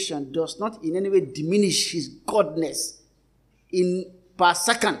subordination does not in any way diminish his godness per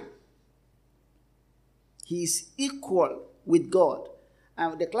second. He is equal with God.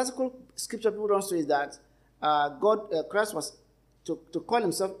 And the classical scripture people don't say is that Christ was to call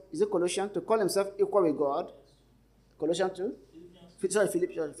himself, is it Colossians? To call himself equal with God. Colossians 2?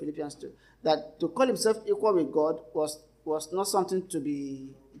 Philippians 2. That to call himself equal with God was not something to be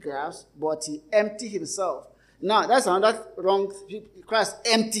grasped, but he emptied himself. Now, that's another wrong. Christ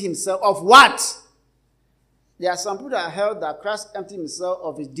emptied himself of what? There are some people that held that Christ emptied himself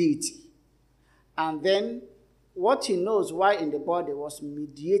of his deity. And then what he knows why in the body was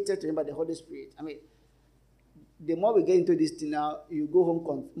mediated to him by the Holy Spirit. I mean, the more we get into this thing now, you go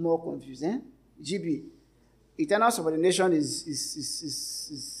home more confused. GB, eternal subordination is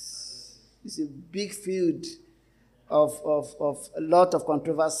a big field of a lot of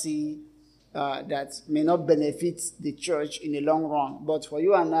controversy that may not benefit the church in the long run. But for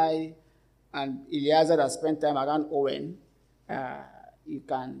you and I and Eliezer that spent time around Owen, you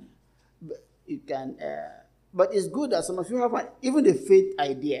can. But it's good that some of you have even the faith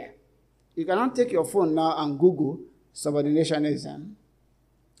idea. You cannot take your phone now and Google subordinationism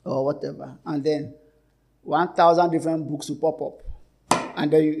or whatever, and then 1,000 different books will pop up,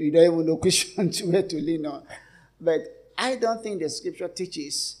 and then you don't even know which one where to lean on. But I don't think the scripture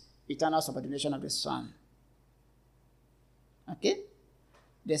teaches eternal subordination of the Son. Okay?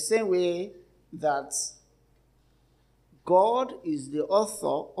 The same way that God is the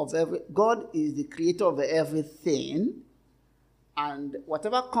author of God is the creator of everything, And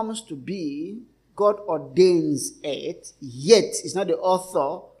whatever comes to be, God ordains it, yet is not the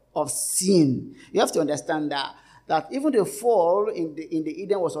author of sin. You have to understand that even the fall in the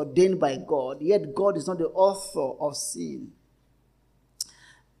Eden was ordained by God, yet God is not the author of sin.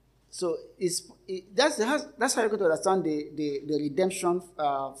 So that's how you got to understand the redemption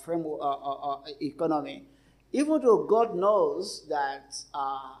framework economy. Even though God knows that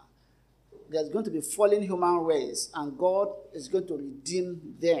there's going to be fallen human race and God is going to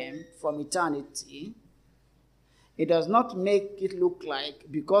redeem them from eternity, it does not make it look like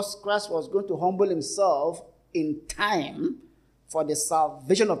because Christ was going to humble himself in time for the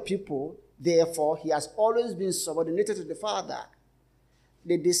salvation of people, therefore he has always been subordinated to the Father.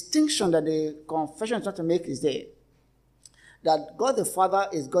 The distinction that the confession is trying to make is there, that God the Father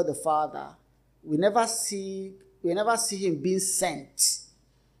is God the Father. We never see him being sent.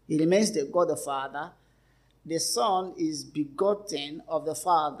 He remains the God the Father. The Son is begotten of the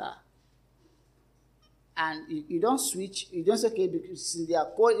Father. And you don't switch, you don't say, okay, because they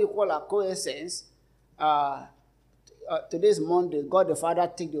are co-equal or co-essence. Today's Monday, God the Father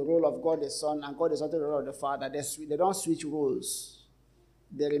take the role of God the Son, and God the Son take the role of the Father. They don't switch roles.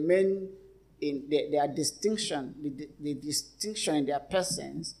 They remain in their distinction, the distinction in their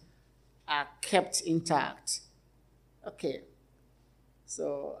persons are kept intact. Okay.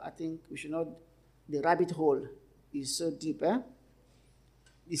 So I think we should not, the rabbit hole is so deep,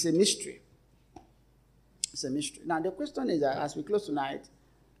 It's a mystery. It's a mystery. Now the question is that as we close tonight,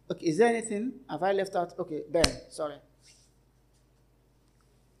 okay, is there anything? Have I left out? Okay, Ben, sorry.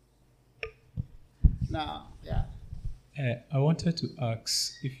 Now, yeah. I wanted to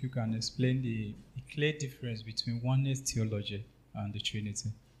ask if you can explain the clear difference between oneness theology and the Trinity.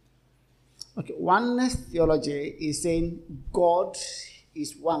 Okay, oneness theology is saying God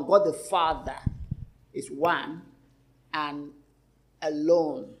is one. God the Father is one and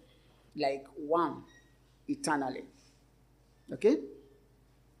alone, like one, eternally. Okay?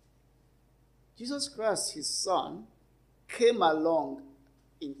 Jesus Christ, his Son, came along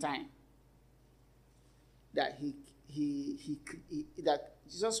in time. That that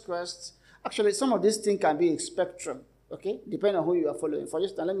Jesus Christ, actually some of these things can be a spectrum, okay, depending on who you are following. For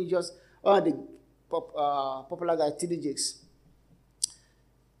instance, let me just, the popular guy, T.D. Jakes.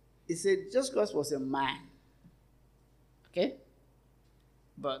 He said Jesus Christ was a man, okay,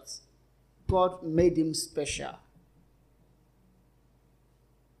 but God made him special.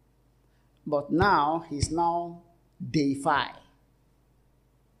 But now he's now deified.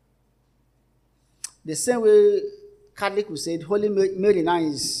 The same way Catholic would say Holy Mary now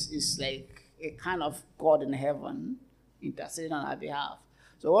is like a kind of God in heaven interceding on our behalf.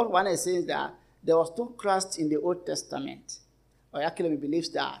 So what one is saying is that there was no Christ in the Old Testament. Or actually believes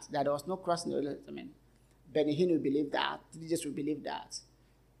that there was no Christ in the Old Testament. Benny Hinn will believe that. T.D. Jakes will believe that.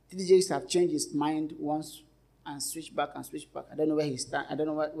 T.D. Jakes have changed his mind once and switched back and switched back. I don't know where he stand. I don't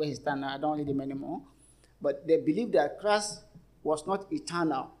know where he stand now. I don't read him anymore. But they believe that Christ was not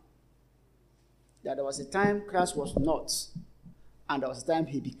eternal. That there was a time Christ was not, and there was a time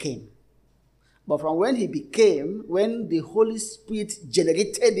he became. But from when he became, when the Holy Spirit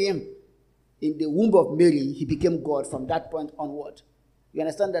generated him in the womb of Mary, he became God from that point onward. You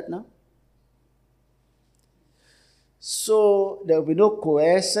understand that now? So there will be no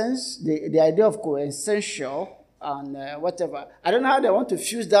coessence. The idea of coessential and whatever. I don't know how they want to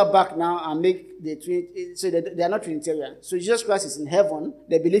fuse that back now and make the Trinity. So they are not Trinitarian. So Jesus Christ is in heaven.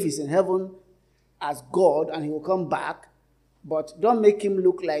 They believe he's in heaven as God and he will come back. But don't make him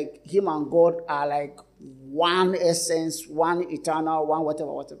look like him and God are like one essence, one eternal, one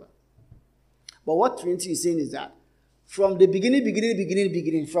whatever. But what Trinity is saying is that from the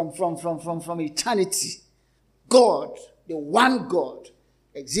beginning, from eternity, God, the one God,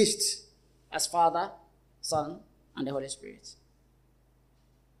 exists as Father, Son, and the Holy Spirit.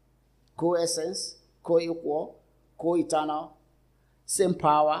 Co-essence, co-equal, co-eternal, same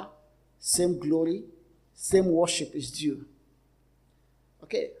power, same glory, same worship is due.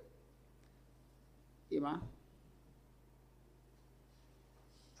 Okay. Ima?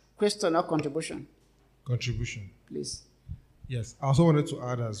 Question or contribution? Contribution. Please. Yes, I also wanted to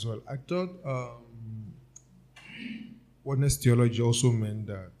add as well. I thought oneness theology also meant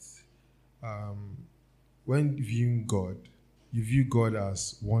that when viewing God, you view God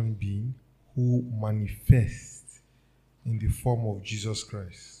as one being who manifests in the form of Jesus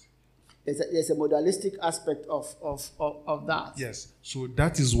Christ. There's a modalistic aspect of that. Yes, so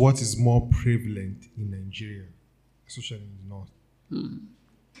that is what is more prevalent in Nigeria, especially in the north.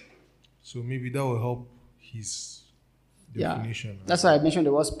 So maybe that will help his definition. That's why I mentioned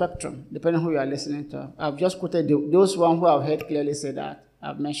the word spectrum, depending on who you are listening to. I've just quoted those one who I've heard clearly say that.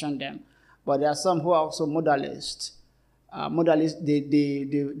 I've mentioned them. But there are some who are also modalists. Modalists,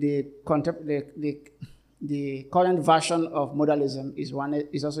 the current version of modalism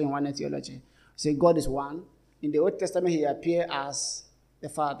is also in one theology. Say God is one. In the Old Testament, he appeared as the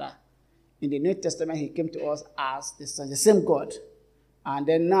Father. In the New Testament, he came to us as the Son, the same God. And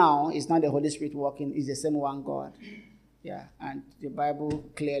then now, it's not the Holy Spirit working, it's the same one God. Yeah, and the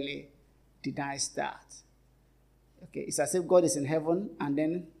Bible clearly denies that. Okay, it's as if God is in heaven, and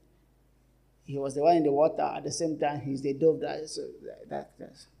then he was the one in the water. At the same time, he's the dove. That's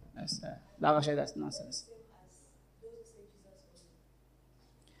nonsense.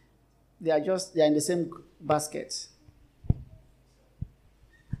 They are in the same basket.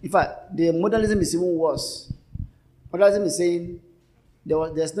 In fact, the modalism is even worse. Modalism is saying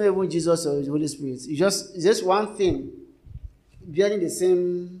there's not even Jesus or the Holy Spirit. It's just one thing bearing the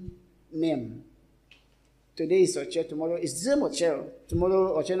same name. Today is Oche, tomorrow it's the same Oche.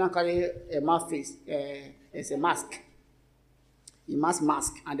 Tomorrow Oche now carry a mouthpiece, it's a mask. He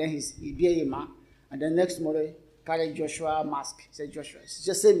mask, and then he bear a man, and then next tomorrow carry Joshua mask. He said Joshua. It's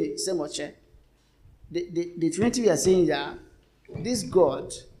just same Oche. The Trinity we are saying that this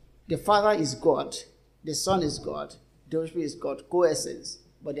God, the Father is God, the Son is God, the Holy Spirit is God, co-essence,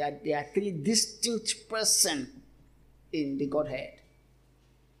 but they are three distinct persons in the Godhead,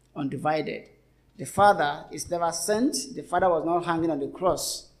 undivided. The Father is never sent. The Father was not hanging on the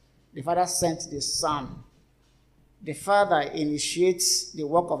cross. The Father sent the Son. The Father initiates the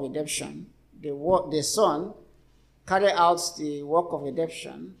work of redemption. The Son carries out the work of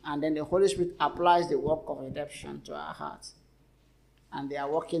redemption, and then the Holy Spirit applies the work of redemption to our hearts. And they are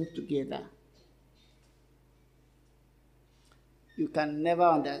working together. You can never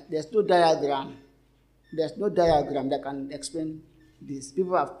understand. There's no diagram. There's no diagram that can explain this.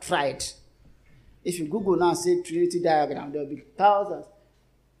 People have tried. If you Google now and say Trinity diagram, there will be thousands.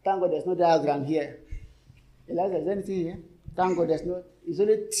 Thank God there's no diagram here. Elijah, is there anything here? Thank God there's no, it's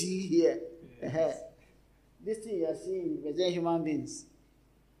only T here. This thing you are seeing represents human beings.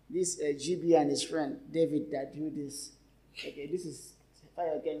 This GB and his friend, David, that do this. Okay, this is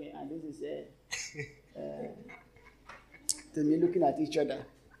Fire Academy, and this is to me looking at each other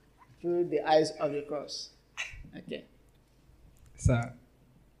through the eyes of the cross. Okay. Sir.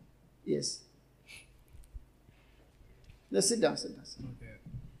 Yes. Let's sit down. Okay.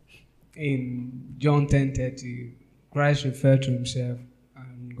 In John 10:30, Christ referred to himself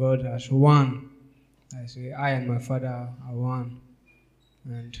and God as one. I say, I and my Father are one.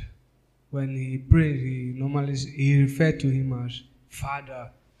 And when he prayed, he referred to him as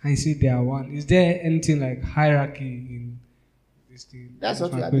Father. And he said they are one. Is there anything like hierarchy in this thing? That's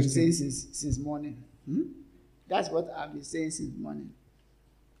what we have been saying since morning. That's what I've been saying since morning.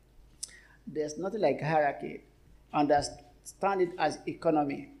 There's nothing like hierarchy. Understand it as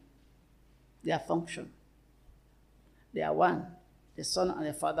economy. Their function. They are one. The Son and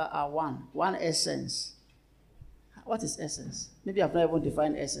the Father are one. One essence. What is essence? Maybe I've not even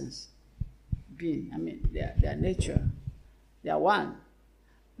defined essence. Being. I mean, their nature. They are one.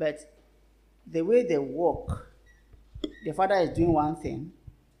 But the way they work, the Father is doing one thing,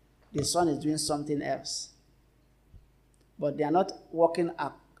 the Son is doing something else. But they are not working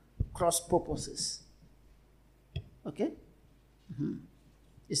across purposes. Okay? Mm-hmm.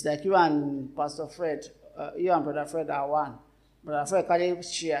 It's like you and Pastor Fred, you and Brother Fred are one. Brother Fred carry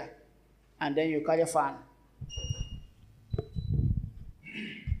chair, and then you carry fan.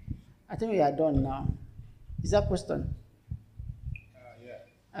 I think we are done now. Is that question?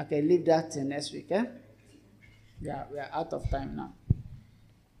 Yeah. Okay, leave that till next week, eh? Yeah, we are out of time now.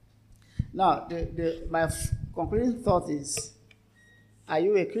 Now, my concluding thought is, are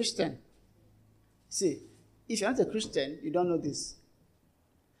you a Christian? See, if you're not a Christian, you don't know this.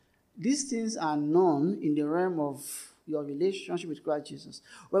 These things are known in the realm of your relationship with Christ Jesus.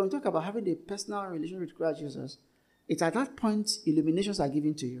 When we talk about having a personal relationship with Christ Jesus, it's at that point illuminations are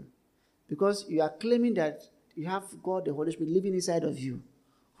given to you. Because you are claiming that you have God, the Holy Spirit, living inside of you.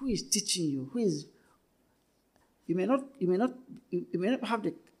 Who is teaching you? Who is... You may not have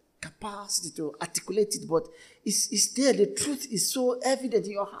the capacity to articulate it, but it's there. The truth is so evident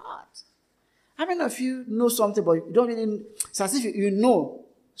in your heart. How many of you know something, but you don't really... It's as if you know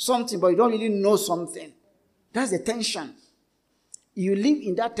something, but you don't really know something. That's the tension. You live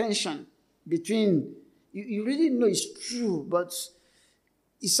in that tension between... You really know it's true, but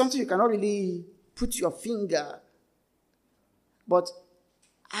it's something you cannot really put your finger. But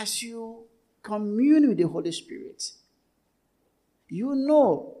as you commune with the Holy Spirit, you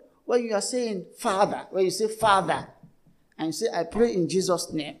know when you are saying Father, when you say Father, and you say, I pray in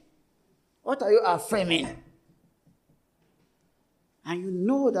Jesus' name, what are you affirming? And you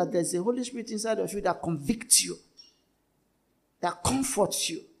know that there's a Holy Spirit inside of you that convicts you, that comforts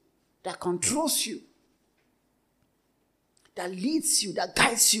you, that controls you, that leads you, that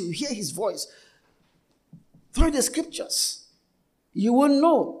guides you. You hear his voice through the scriptures. You will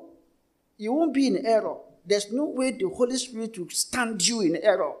know. You won't be in error. There's no way the Holy Spirit will stand you in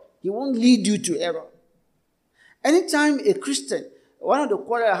error. He won't lead you to error. Anytime a Christian, one of the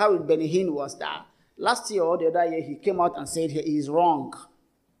quarrels I had with Benny Hinn was that last year or the other year, he came out and said he is wrong.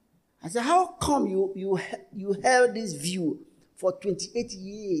 I said, how come you held this view for 28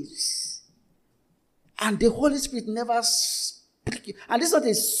 years and the Holy Spirit never speak you? And this is not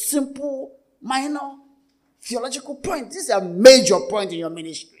a simple, minor theological point. This is a major point in your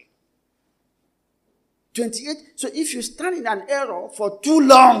ministry. 28. So if you stand in an error for too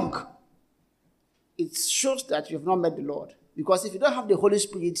long, it shows that you have not met the Lord. Because if you don't have the Holy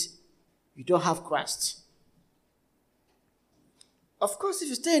Spirit, you don't have Christ. Of course, if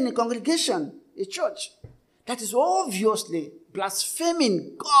you stay in a congregation, a church, that is obviously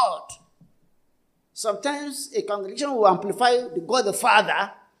blaspheming God. Sometimes a congregation will amplify the God the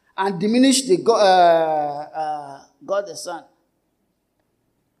Father and diminish the God the Son.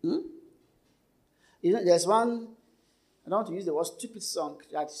 You know, there's one, I don't want to use the word stupid song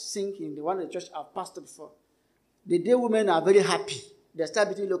that sing in the one in the church I've pastored before. The day women are very happy. They start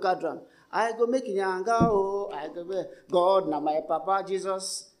beating local drum. I go make yanga, oh, I go make God, now my Papa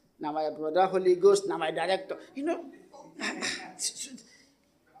Jesus, now my brother Holy Ghost, now my director. You know,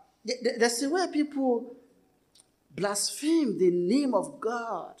 that's the way people blaspheme the name of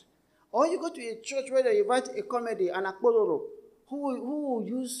God. Or you go to a church where they invite a comedy, an akpororo, who will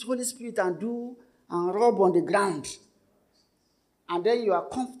use Holy Spirit and do and rub on the ground. And then you are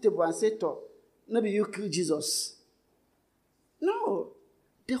comfortable and say, to, maybe you kill Jesus. No.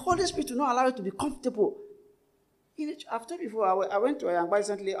 The Holy Spirit will not allow you to be comfortable. I've told you before, I went to a young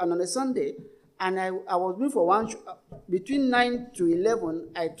recently on a Sunday, and I was doing for one, between 9 to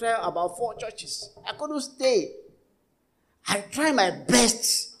 11, I tried about 4 churches. I couldn't stay. I tried my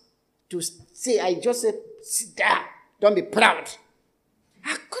best to say, I just said, sit down, don't be proud.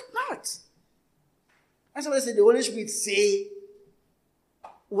 I could not. And somebody said, the Holy Spirit say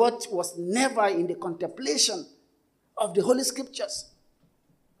what was never in the contemplation of the Holy Scriptures.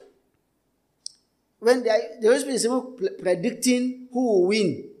 When the Holy Spirit is even predicting who will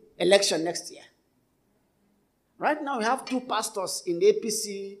win election next year. Right now we have 2 pastors in the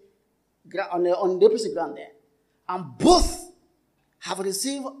APC, on the APC ground there. And both have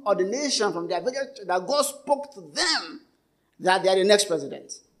received ordination from their village that God spoke to them that they are the next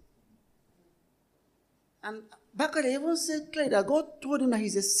president. And Bakari even said clearly that God told him that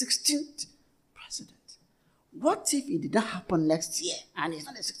he's the 16th president. What if it did not happen next year and he's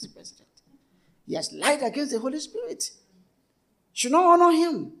not the 16th president? He has lied against the Holy Spirit. Should not honor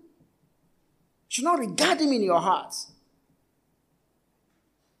him. Should not regard him in your heart.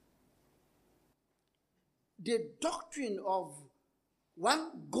 The doctrine of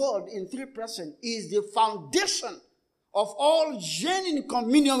one God in 3 persons is the foundation of all genuine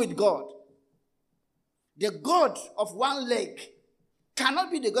communion with God. The God of one leg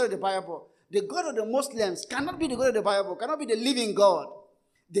cannot be the God of the Bible. The God of the Muslims cannot be the God of the Bible, cannot be the living God.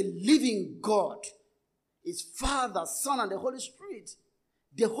 The living God is Father, Son, and the Holy Spirit.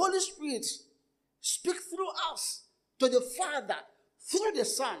 The Holy Spirit speaks through us to the Father, through the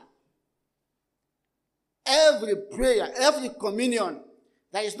Son. Every prayer, every communion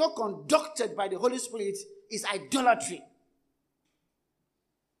that is not conducted by the Holy Spirit is idolatry.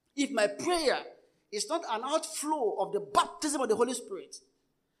 If my prayer is not an outflow of the baptism of the Holy Spirit,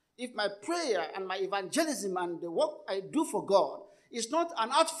 if my prayer and my evangelism and the work I do for God is not an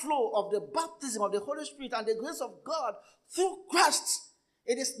outflow of the baptism of the Holy Spirit and the grace of God through Christ,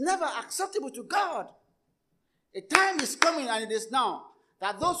 it is never acceptable to God. A time is coming, and it is now,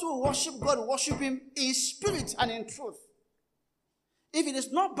 that those who worship God worship him in spirit and in truth. If it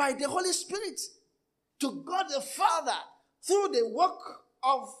is not by the Holy Spirit, to God the Father, through the work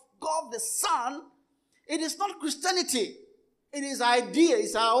of God the Son, it is not Christianity. It is idea.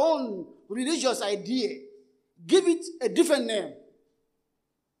 It's our own religious idea. Give it a different name.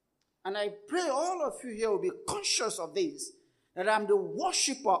 And I pray all of you here will be conscious of this, that I'm the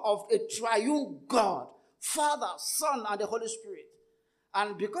worshiper of a triune God, Father, Son, and the Holy Spirit.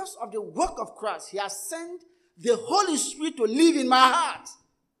 And because of the work of Christ, he has sent the Holy Spirit to live in my heart.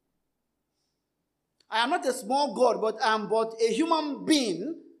 I am not a small God, but I am but a human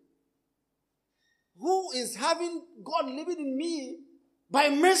being who is having God living in me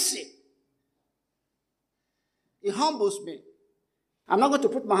by mercy. It humbles me. I'm not going to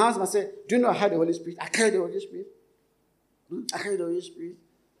put my hands and say, do you know I have the Holy Spirit? I carry the Holy Spirit. I carry the Holy Spirit.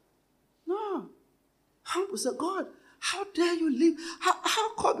 No. Humble. Say, God, how dare you live?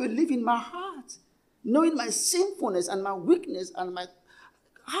 How come you live in my heart? Knowing my sinfulness and my weakness and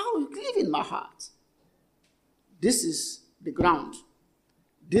how you live in my heart. This is the ground.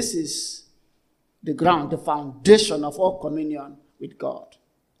 This is the ground, the foundation of all communion with God.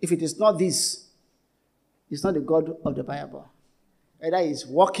 If it is not this, it's not the God of the Bible. Either he's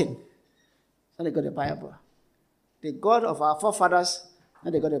walking, it's not the God of the Bible. The God of our forefathers,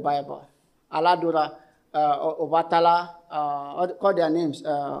 not the God of the Bible. Aladura, Obatala, call their names.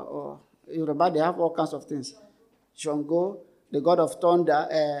 Yoruba, they have all kinds of things. Shango, the God of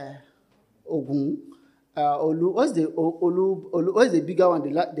thunder, Ogun, Olu. What's the bigger one,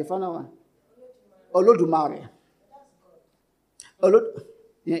 the final one? Olodumare.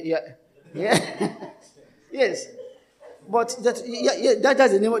 Yeah. Yes. But that's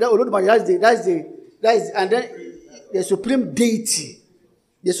the name of that Olodumare. That's and then the supreme deity.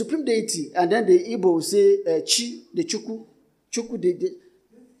 The supreme deity, and then the Igbo will say Chi, the Chuku.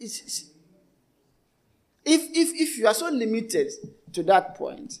 If you are so limited to that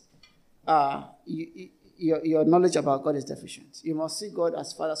point, your knowledge about God is deficient. You must see God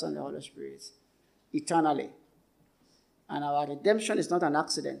as Father, Son, and the Holy Spirit eternally. And our redemption is not an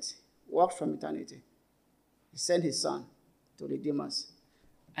accident. It works from eternity. He sent his Son to redeem us,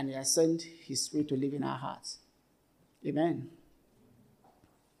 and he has sent his Spirit to live in our hearts. Amen.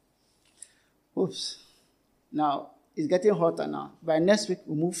 Oops. Now, it's getting hotter now. By next week,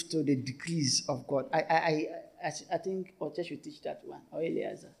 we'll move to the degrees of God. I think Oche should teach that one, or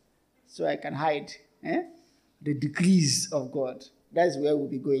Eliezer, so I can hide. The degrees of God. That's where we'll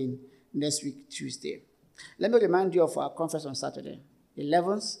be going next week, Tuesday. Let me remind you of our conference on Saturday.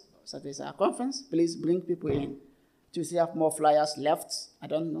 11th, Saturday is our conference. Please bring people in. Tuesday, have more flyers left. I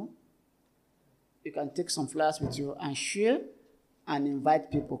don't know. You can take some flyers with you and share and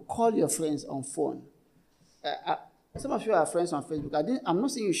invite people. Call your friends on phone. Some of you are friends on Facebook. I'm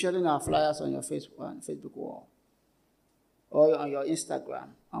not seeing you sharing our flyers on your Facebook wall or on your Instagram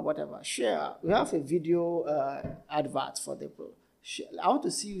or whatever. Share. We have a video advert for the people. I want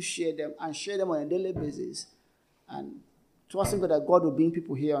to see you share them and share them on a daily basis. And trusting God that God will bring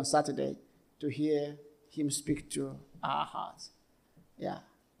people here on Saturday to hear him speak to our hearts. Yeah.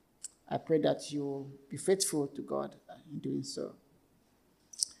 I pray that you will be faithful to God in doing so.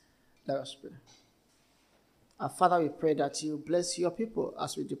 Let us pray. Our Father, we pray that you bless your people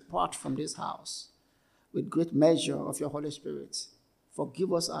as we depart from this house with great measure of your Holy Spirit.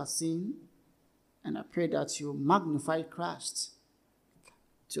 Forgive us our sin, and I pray that you magnify Christ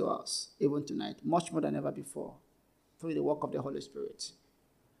to us, even tonight, much more than ever before, through the work of the Holy Spirit.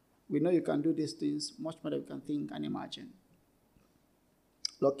 We know you can do these things much more than we can think and imagine.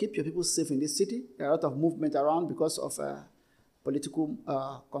 Lord, keep your people safe in this city. There are a lot of movement around because of political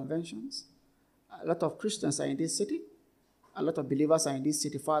conventions. A lot of Christians are in this city. A lot of believers are in this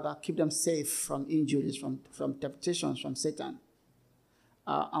city. Father, keep them safe from injuries, from temptations, from Satan.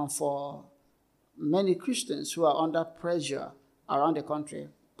 And for many Christians who are under pressure around the country,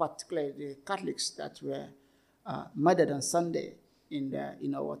 particularly the Catholics that were murdered on Sunday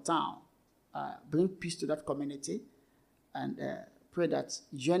in our town, bring peace to that community and pray that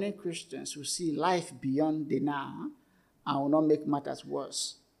genuine Christians will see life beyond the now and will not make matters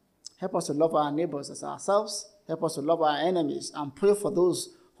worse. Help us to love our neighbors as ourselves. Help us to love our enemies and pray for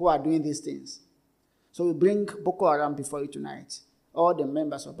those who are doing these things. So we bring Boko Haram before you tonight, all the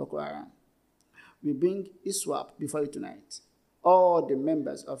members of Boko Haram. We bring ISWAP before you tonight, all the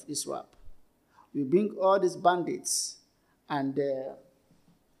members of ISWAP. We bring all these bandits and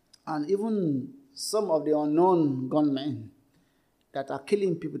even some of the unknown gunmen that are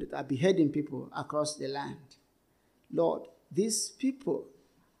killing people, that are beheading people across the land. Lord, these people,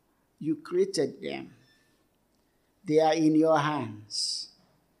 you created them. They are in your hands.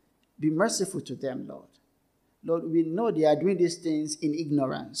 Be merciful to them, Lord. Lord, we know they are doing these things in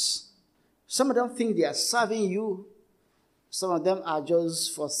ignorance. Some of them think they are serving you. Some of them are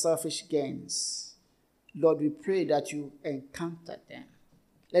just for selfish gains. Lord, we pray that you encounter them.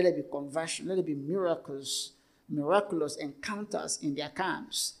 Let there be conversion. Let there be miraculous encounters in their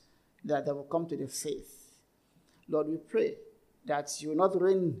camps that they will come to the faith. Lord, we pray that you will not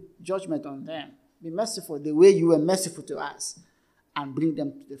rain judgment on them. Be merciful the way you were merciful to us and bring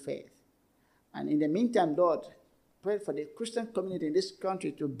them to the faith. And in the meantime, Lord, pray for the Christian community in this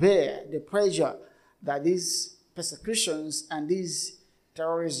country to bear the pressure that these persecutions and this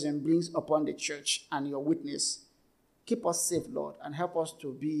terrorism brings upon the church and your witness. Keep us safe, Lord, and help us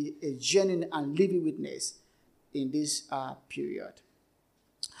to be a genuine and living witness in this period.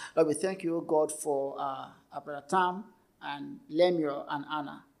 Lord, we thank you, God, for Brother Tam and Lemuel and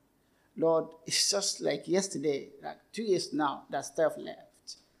Anna. Lord, it's just like yesterday, like 2 years now that Steph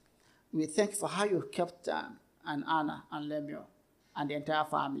left. We thank you for how you kept Tam and Anna and Lemuel and the entire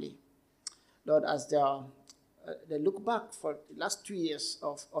family. Lord, as they look back for the last 2 years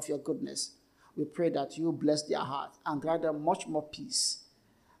of your goodness, we pray that you bless their heart and grant them much more peace.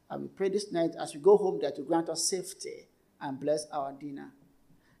 And we pray this night as we go home that you grant us safety and bless our dinner.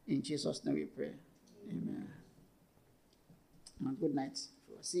 In Jesus' name we pray. Amen. And good night.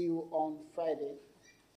 See you on Friday.